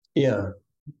me. Yeah.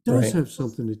 It does Right. have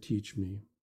something to teach me.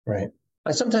 Right.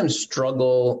 I sometimes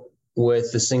struggle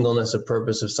with the singleness of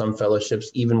purpose of some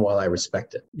fellowships, even while I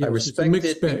respect it. I Yes, respect it.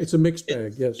 It's a mixed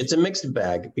bag. Yes, It's a mixed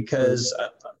bag because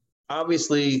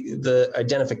obviously the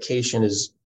identification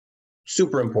is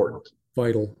super important,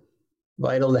 vital.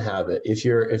 vital to have it. If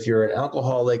you're an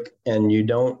alcoholic and you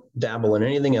don't dabble in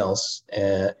anything else,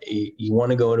 and you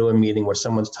want to go to a meeting where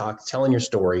someone's telling your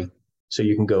story, so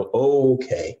you can go, oh,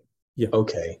 okay, Yeah.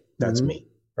 okay, that's me,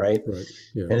 right? Right.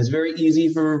 Yeah. And it's very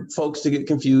easy for folks to get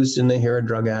confused, and they hear a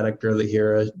drug addict or they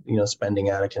hear a spending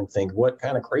addict and think, what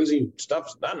kind of crazy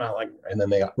stuff's that? Not like, and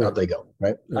then out they go,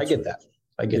 right? I get that.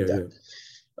 I get that.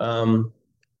 Yeah.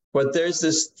 But there's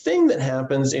this thing that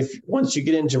happens once you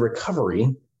get into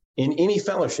recovery in any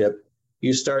fellowship,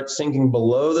 you start sinking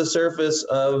below the surface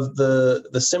of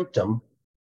the symptom,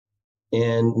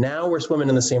 and now we're swimming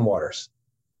in the same waters,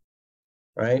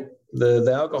 right? The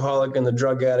alcoholic and the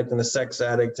drug addict and the sex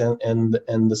addict and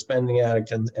the spending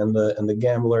addict and the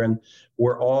gambler, and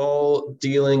we're all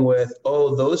dealing with,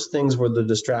 those things were the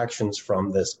distractions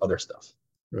from this other stuff.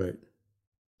 Right.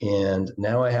 And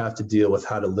now I have to deal with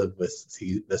how to live with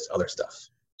this other stuff.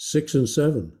 6 and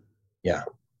 7. Yeah.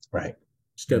 Right.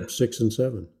 Step 6 and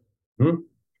 7. Mm-hmm.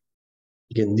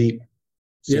 Getting deep.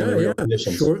 Yeah.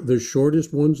 The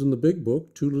shortest ones in the big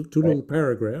book, two little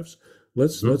paragraphs.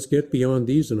 Let's get beyond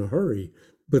these in a hurry.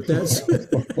 But that's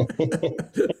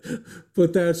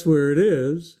but that's where it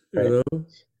is, you know.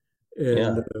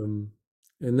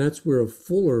 And that's where a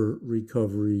fuller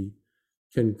recovery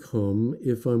can come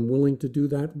if I'm willing to do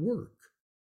that work.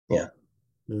 Yeah.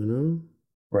 You know?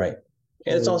 Right.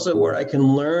 And it's also where I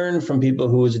can learn from people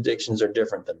whose addictions are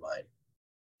different than mine.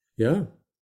 Yeah.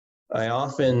 I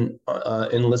often,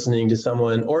 in listening to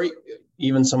someone, or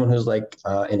even someone who's like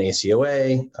in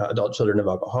ACOA, Adult Children of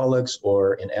Alcoholics,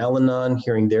 or in Al-Anon,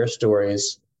 hearing their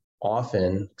stories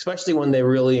often, especially when they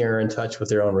really are in touch with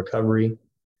their own recovery,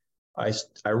 I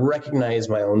recognize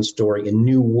my own story in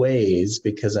new ways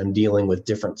because I'm dealing with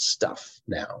different stuff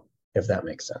now, if that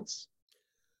makes sense.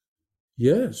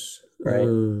 Yes. Right.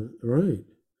 Right.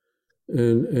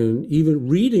 And even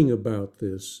reading about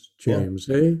this, James,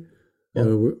 we're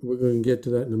going to get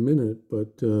to that in a minute,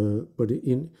 but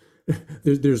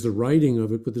there's the writing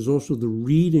of it, but there's also the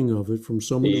reading of it from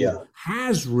someone who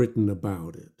has written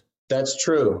about it. That's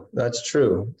true. That's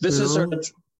true. This is sort of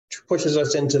pushes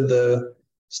us into the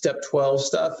step 12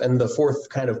 stuff, and the fourth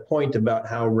kind of point about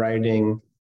how writing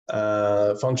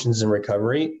functions in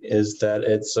recovery is that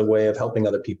it's a way of helping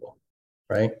other people,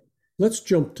 right? Let's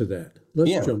jump to that.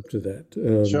 Jump to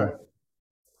that. Sure.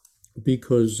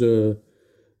 Because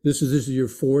this is your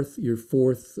fourth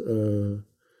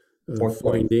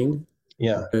finding.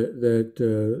 Yeah.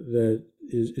 That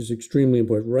is extremely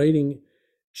important. Writing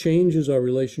changes our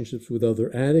relationships with other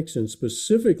addicts, and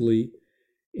specifically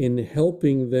in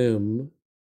helping them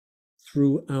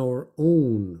through our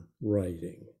own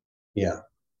writing. Yeah.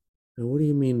 Now, what do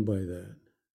you mean by that?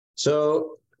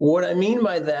 So what I mean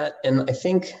by that, and I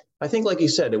think like you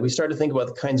said, we start to think about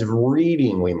the kinds of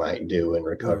reading we might do in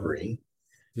recovery.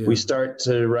 Yeah. We start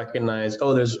to recognize,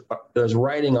 there's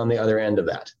writing on the other end of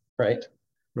that, right?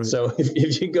 So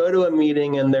if you go to a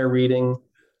meeting and they're reading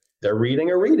a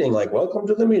reading like, welcome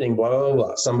to the meeting, blah, blah,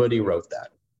 blah, somebody wrote that,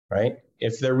 right?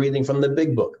 If they're reading from the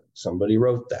big book, somebody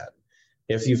wrote that.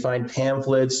 If you find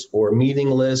pamphlets or meeting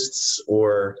lists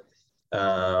or,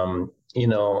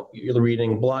 you're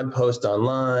reading blog post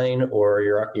online, or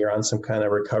you're on some kind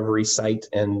of recovery site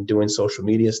and doing social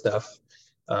media stuff,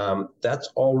 That's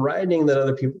all writing that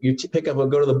other people, you pick up,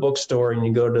 go to the bookstore and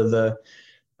you go to the,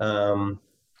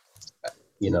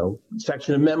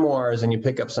 section of memoirs and you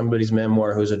pick up somebody's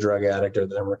memoir who's a drug addict or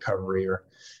they're in recovery, or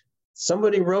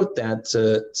somebody wrote that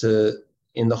to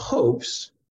in the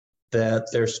hopes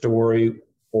that their story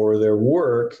or their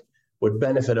work would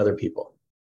benefit other people,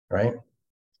 right?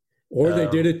 Or they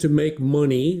did it to make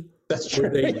money. That's true. Or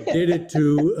they did it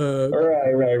to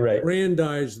right.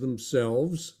 Grandize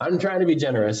themselves. I'm trying to be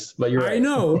generous, but you're right. I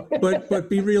know, but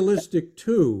be realistic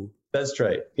too. That's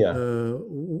right. Yeah.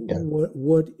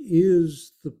 What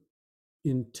is the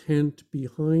intent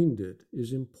behind it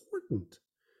is important.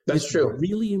 That's true.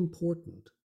 Really important.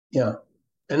 Yeah.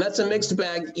 And that's a mixed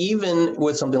bag, even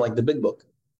with something like the Big Book,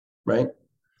 right?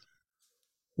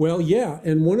 Well, yeah.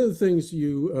 And one of the things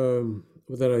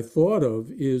that I thought of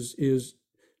is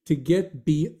to get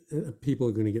people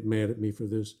are going to get mad at me for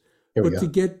this, but to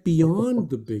get beyond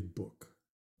the Big Book.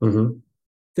 Mm-hmm.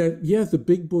 That, yeah, the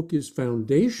Big Book is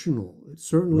foundational. It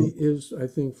certainly is, I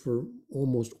think, for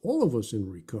almost all of us in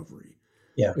recovery.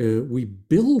 Yeah. We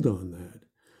build on that.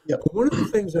 Yep. But one of the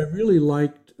things I really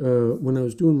liked when I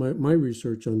was doing my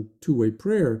research on two-way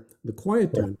prayer, the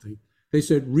quiet time thing, they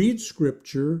said read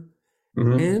scripture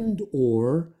and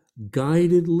or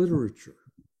guided literature.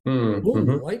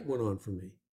 The light went on for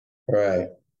me. Right.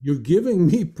 You're giving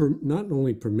me not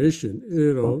only permission,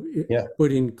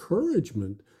 but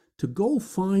encouragement to go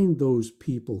find those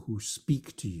people who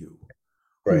speak to you,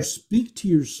 who speak to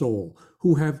your soul,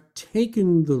 who have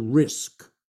taken the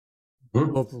risk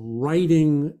of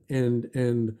writing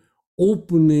and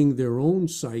opening their own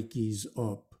psyches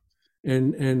up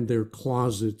and their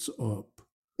closets up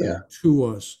to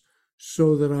us,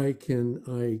 so that I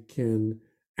can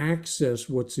access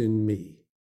what's in me.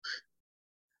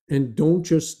 And don't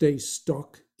just stay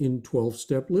stuck in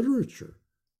 12-step literature.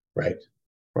 Right.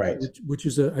 Which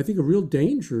is, I think, a real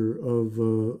danger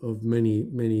of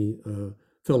many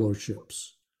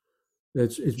fellowships.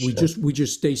 We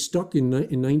just stay stuck in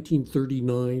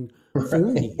 1939.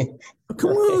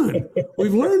 Come on,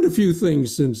 we've learned a few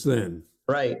things since then.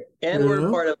 Right, and we're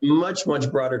part of a much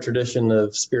broader tradition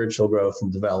of spiritual growth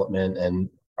and development, and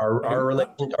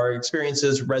our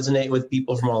experiences resonate with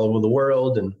people from all over the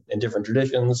world and different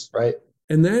traditions, right?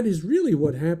 And that is really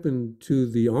what happened to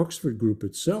the Oxford group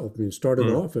itself. I mean, it started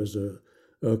off as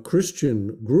a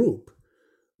Christian group,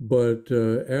 but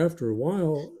after a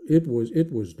while, it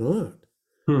was not,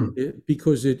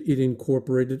 because it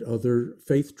incorporated other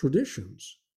faith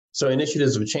traditions. So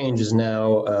Initiatives of Change is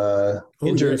now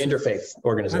interfaith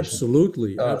organization.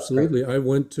 Absolutely. I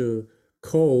went to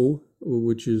Co,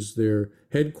 which is their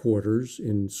headquarters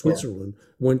in Switzerland.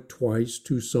 Went twice,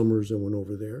 2 summers I went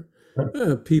over there.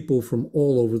 People from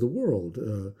all over the world,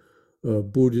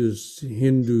 Buddhists,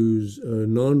 Hindus,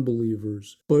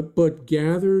 non-believers, but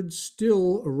gathered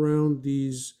still around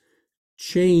these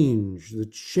the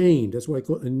change. That's why I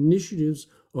call it Initiatives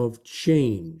of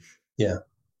Change. Yeah.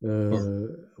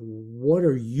 What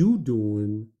are you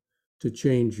doing to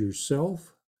change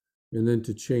yourself, and then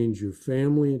to change your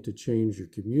family, and to change your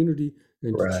community,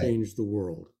 and to change the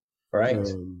world? Right.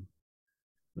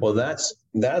 Well, that's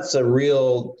a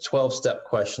real 12-step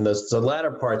question. The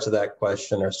latter parts of that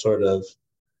question are sort of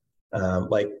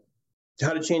like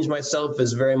how to change myself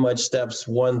is very much steps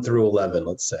 1 through 11,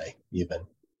 let's say, even.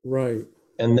 Right.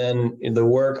 And then a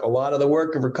lot of the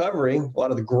work of recovery, a lot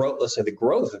of the growth, let's say the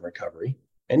growth of recovery,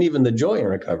 and even the joy in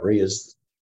recovery is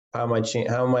how am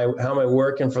I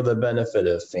working for the benefit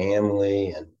of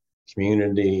family and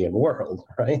community and world,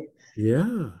 right?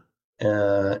 Yeah.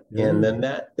 And then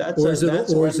is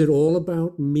it all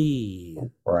about me?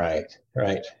 Right.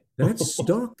 That's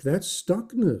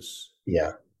stuckness. Yeah.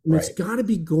 I mean, it's got to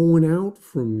be going out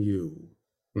from you.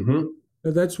 Mm-hmm.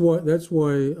 That's why.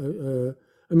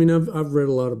 I mean, I've read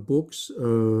a lot of books,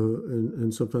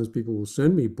 and sometimes people will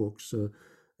send me books. A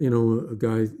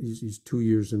guy, he's 2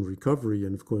 years in recovery,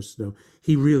 and of course now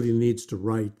he really needs to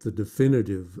write the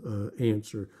definitive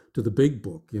answer to the Big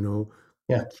Book.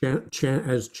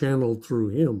 As channeled through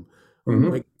him. Oh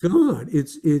my God,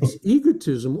 it's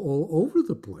egotism all over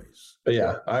the place. But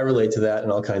yeah, I relate to that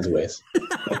in all kinds of ways.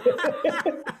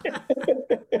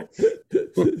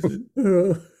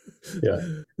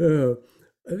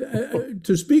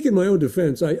 To speak in my own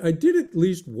defense, I did at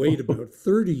least wait about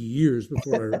 30 years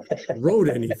before I wrote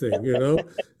anything,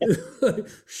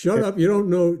 Shut up, you don't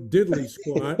know diddly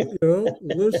squat,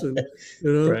 listen,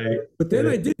 Right. But then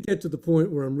I did get to the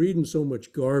point where I'm reading so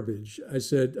much garbage. I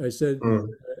said, and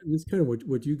it's kind of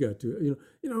what you got to,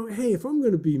 hey, if I'm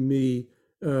going to be me,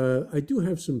 I do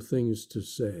have some things to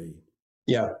say.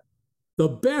 Yeah. The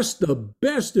best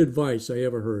advice I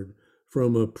ever heard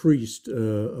from a priest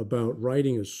about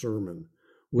writing a sermon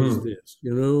was this,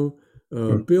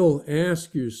 Bill,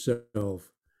 ask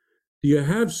yourself, do you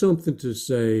have something to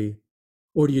say,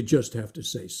 or do you just have to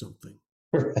say something?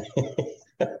 That's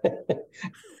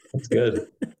good.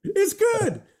 It's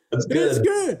good. That's good. It's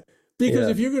good. Because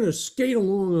if you're going to skate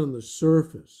along on the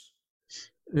surface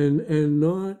and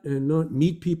not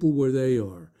meet people where they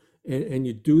are, and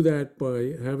you do that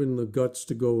by having the guts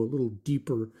to go a little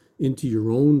deeper into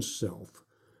your own self,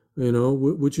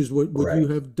 which is what you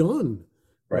have done,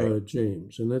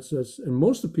 James. And that's and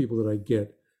most of the people that I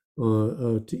get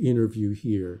to interview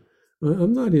here,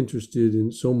 I'm not interested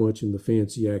in so much in the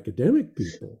fancy academic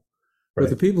people, but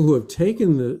the people who have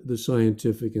taken the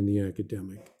scientific and the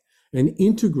academic and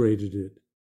integrated it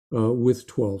with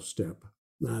 12-step.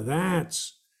 Now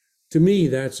to me,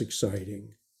 that's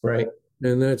exciting. Right.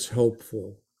 And that's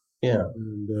helpful. Yeah.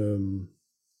 And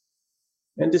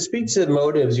to speak to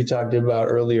motives you talked about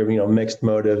earlier, mixed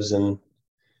motives. And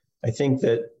I think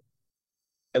that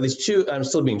at least two, I'm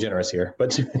still being generous here, but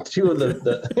two of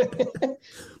the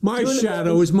my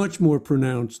shadow is much more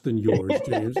pronounced than yours,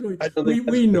 James. We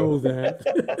know that.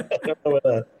 I don't know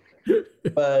about that.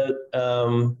 But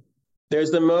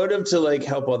there's the motive to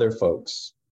help other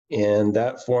folks. And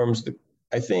that forms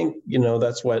I think,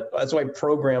 that's why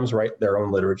programs write their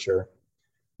own literature.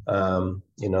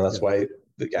 That's why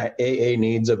the AA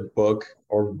needs a book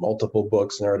or multiple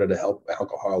books in order to help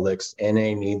alcoholics.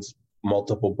 NA needs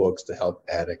multiple books to help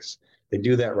addicts. They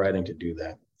do that writing to do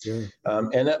that. Yeah.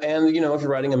 And if you're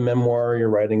writing a memoir, or you're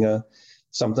writing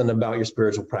something about your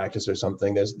spiritual practice or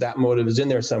something, that motive is in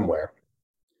there somewhere.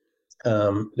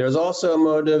 There's also a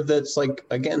motive that's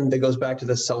again, that goes back to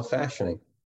the self-fashioning,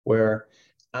 where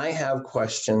I have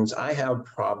questions, I have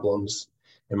problems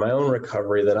in my own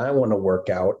recovery that I want to work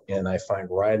out, and I find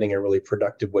writing a really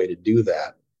productive way to do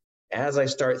that. As I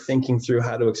start thinking through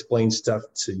how to explain stuff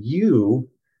to you,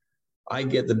 I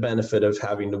get the benefit of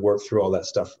having to work through all that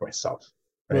stuff for myself.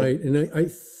 Right. And I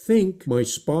think my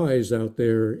spies out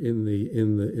there in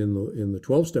the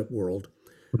 12-step world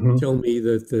tell me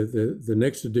that the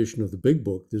next edition of the big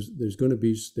book, there's going to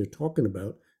be, they're talking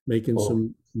about making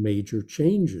some major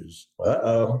changes.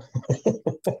 Uh-oh.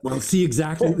 Well, see,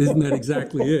 exactly, isn't that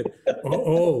exactly it?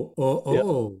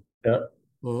 Yeah.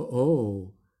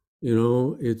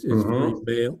 It's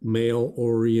very male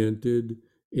oriented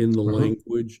in the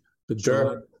language.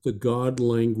 The God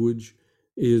language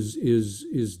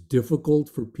is difficult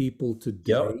for people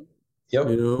today. Yep.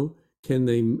 Can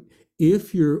they,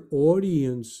 if your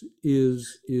audience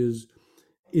is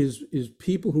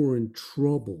people who are in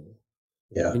trouble,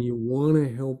 and you want to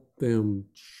help them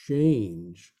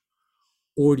change,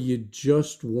 or do you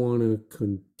just want to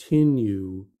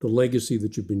continue the legacy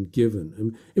that you've been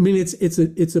given? I mean,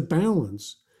 it's a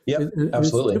balance. Yeah,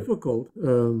 absolutely. It's difficult,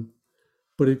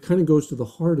 but it kind of goes to the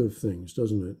heart of things,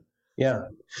 doesn't it? Yeah.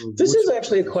 This is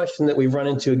actually a question that we've run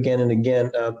into again and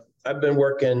again. I've been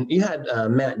working. You had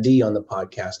Matt D on the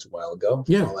podcast a while ago.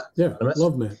 Yeah.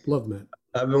 Love Matt.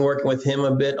 I've been working with him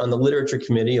a bit on the literature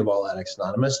committee of All Addicts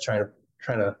Anonymous, trying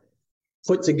to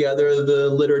put together the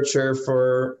literature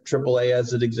for AAA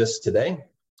as it exists today.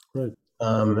 Right.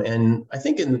 And I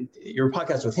think in your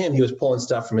podcast with him, he was pulling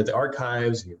stuff from the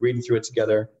archives and reading through it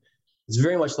together. It's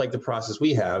very much like the process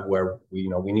we have, where we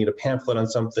need a pamphlet on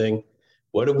something.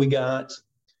 What have we got?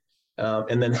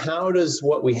 And then how does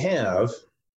what we have,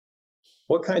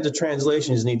 what kinds of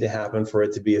translations need to happen for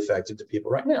it to be effective to people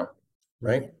right now?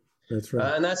 Right. That's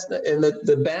right. And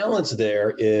the balance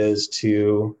there is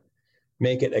to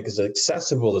make it as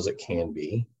accessible as it can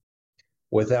be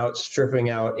without stripping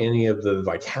out any of the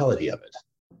vitality of it.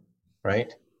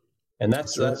 Right. And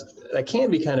that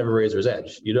can be kind of a razor's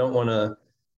edge. You don't want to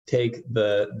take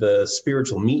the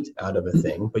spiritual meat out of a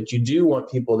thing, but you do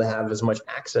want people to have as much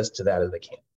access to that as they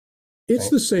can. It's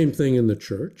the same thing in the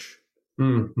church.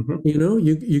 Mm-hmm.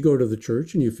 You go to the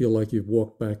church and you feel like you've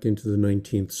walked back into the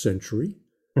 19th century.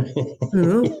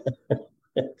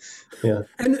 Yeah.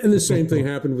 And the same thing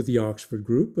happened with the Oxford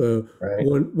group. Right.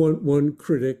 One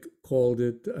critic called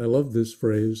it, I love this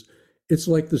phrase, it's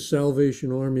like the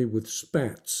Salvation Army with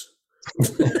spats.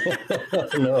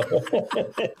 No.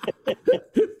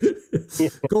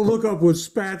 Go look up what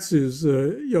spats is,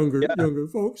 younger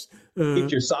folks.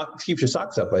 Keeps your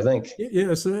socks up, I think.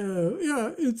 Yes,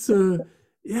 it's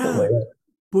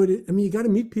but you got to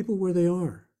meet people where they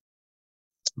are,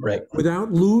 right,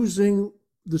 without losing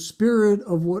the spirit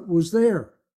of what was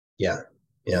there. Yeah.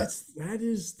 That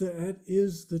is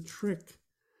the trick.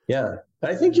 Yeah,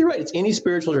 I think you're right. It's any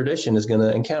spiritual tradition is going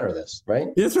to encounter this, right?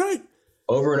 That's right.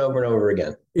 Over and over and over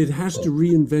again. It has to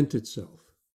reinvent itself.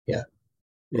 Yeah.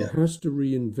 It Yeah. has to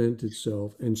reinvent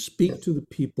itself and speak to the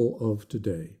people of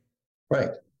today.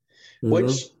 Right. You know?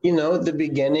 Which, the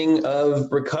beginning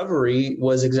of recovery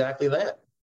was exactly that.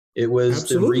 It was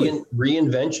the Absolutely.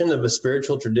 reinvention of a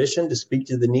spiritual tradition to speak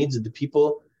to the needs of the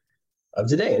people of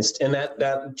today. And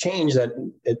that change,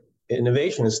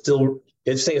 innovation is still,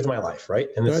 it saved my life, right?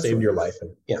 And it That's saved right. your life.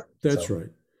 And That's so right.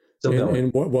 still going.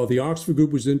 And while the Oxford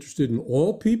group was interested in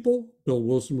all people, Bill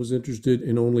Wilson was interested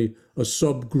in only a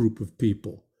subgroup of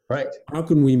people. Right. How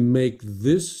can we make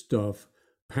this stuff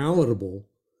palatable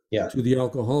Yeah. to the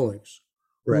alcoholics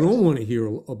who Right. don't want to hear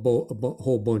a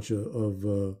whole bunch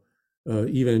of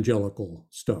evangelical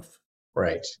stuff?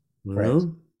 Right. You Right.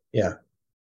 know? Yeah.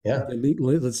 Yeah.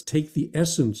 Let's take the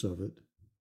essence of it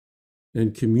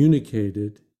and communicate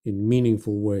it in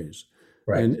meaningful ways.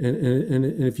 Right. And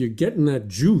if you're getting that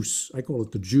juice, I call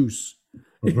it the juice.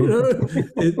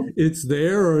 Mm-hmm. It's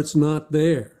there or it's not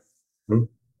there.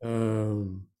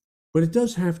 Mm-hmm. But it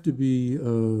does have to be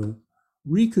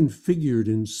reconfigured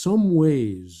in some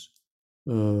ways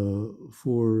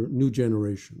for new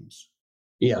generations.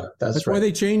 Yeah, that's why right.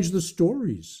 they changed the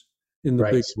stories in the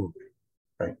Right. big book.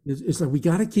 Right. It's like we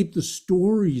got to keep the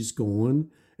stories going,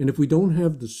 and if we don't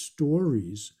have the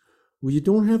stories, well, you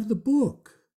don't have the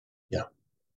book. Yeah.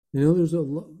 There's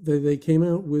they came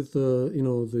out with the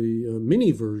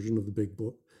mini version of the big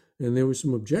book, and there was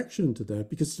some objection to that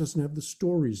because it doesn't have the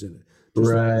stories in it. Just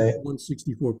Right.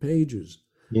 164 pages.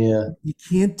 Yeah. You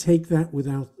can't take that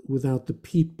without the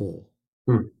people.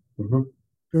 Mm-hmm.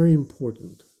 Very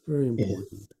important. Very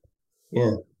important.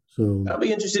 Yeah. So I'll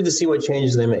be interested to see what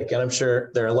changes they make, and I'm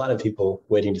sure there are a lot of people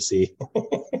waiting to see.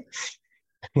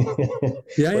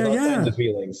 Yeah. All kinds of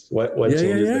feelings. What changes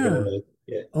they're going to make?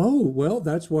 Yeah. Oh, well,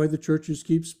 that's why the churches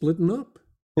keep splitting up.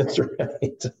 That's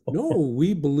right. No,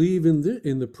 we believe in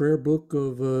the prayer book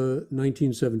of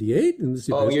 1978. In this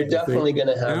you're definitely going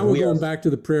to have. Now we're going back to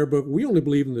the prayer book. We only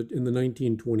believe in the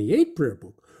 1928 prayer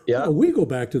book. Yeah. Well, we go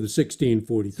back to the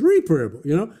 1643 prayer book.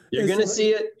 You're going to see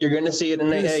it. You're going to see it in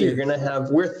AA. You're going to have.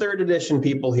 We're third edition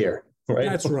people here, right?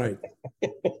 That's right.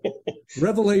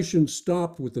 Revelation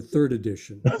stopped with the third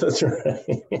edition. That's right.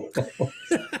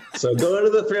 So go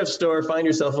to the thrift store, find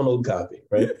yourself an old copy,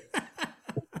 right?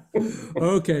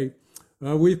 Okay.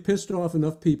 We've pissed off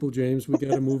enough people, James. We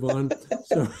got to move on.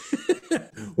 So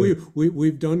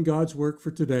we've done God's work for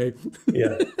today.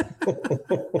 Yeah.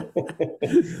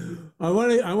 I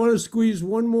want to squeeze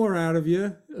one more out of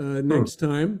you next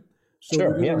time. So sure,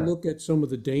 we're going to look at some of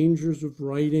the dangers of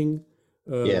writing,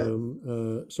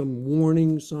 some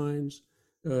warning signs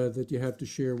that you have to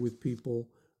share with people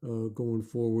going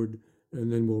forward,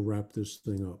 and then we'll wrap this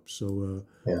thing up. So,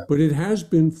 but it has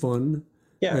been fun.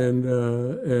 Yeah.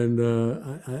 And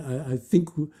I think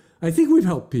we've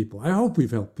helped people. I hope we've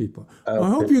helped people. I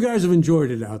hope you guys have enjoyed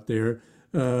it out there.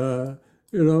 You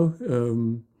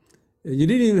didn't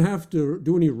even have to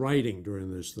do any writing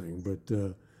during this thing, but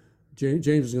James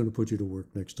is going to put you to work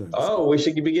next time. Oh, we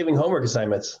should be giving homework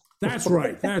assignments. That's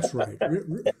right. That's right.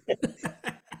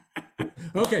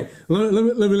 Okay, let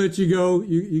me let you go.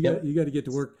 You got to get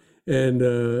to work, and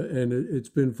it's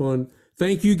been fun.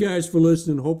 Thank you guys for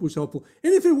listening. Hope it was helpful.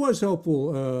 And if it was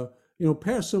helpful,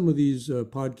 pass some of these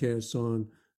podcasts on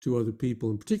to other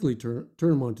people, and particularly turn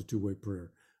them on to Two-Way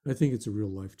Prayer. I think it's a real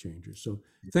life changer. So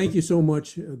thank you so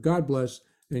much. God bless,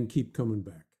 and keep coming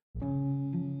back.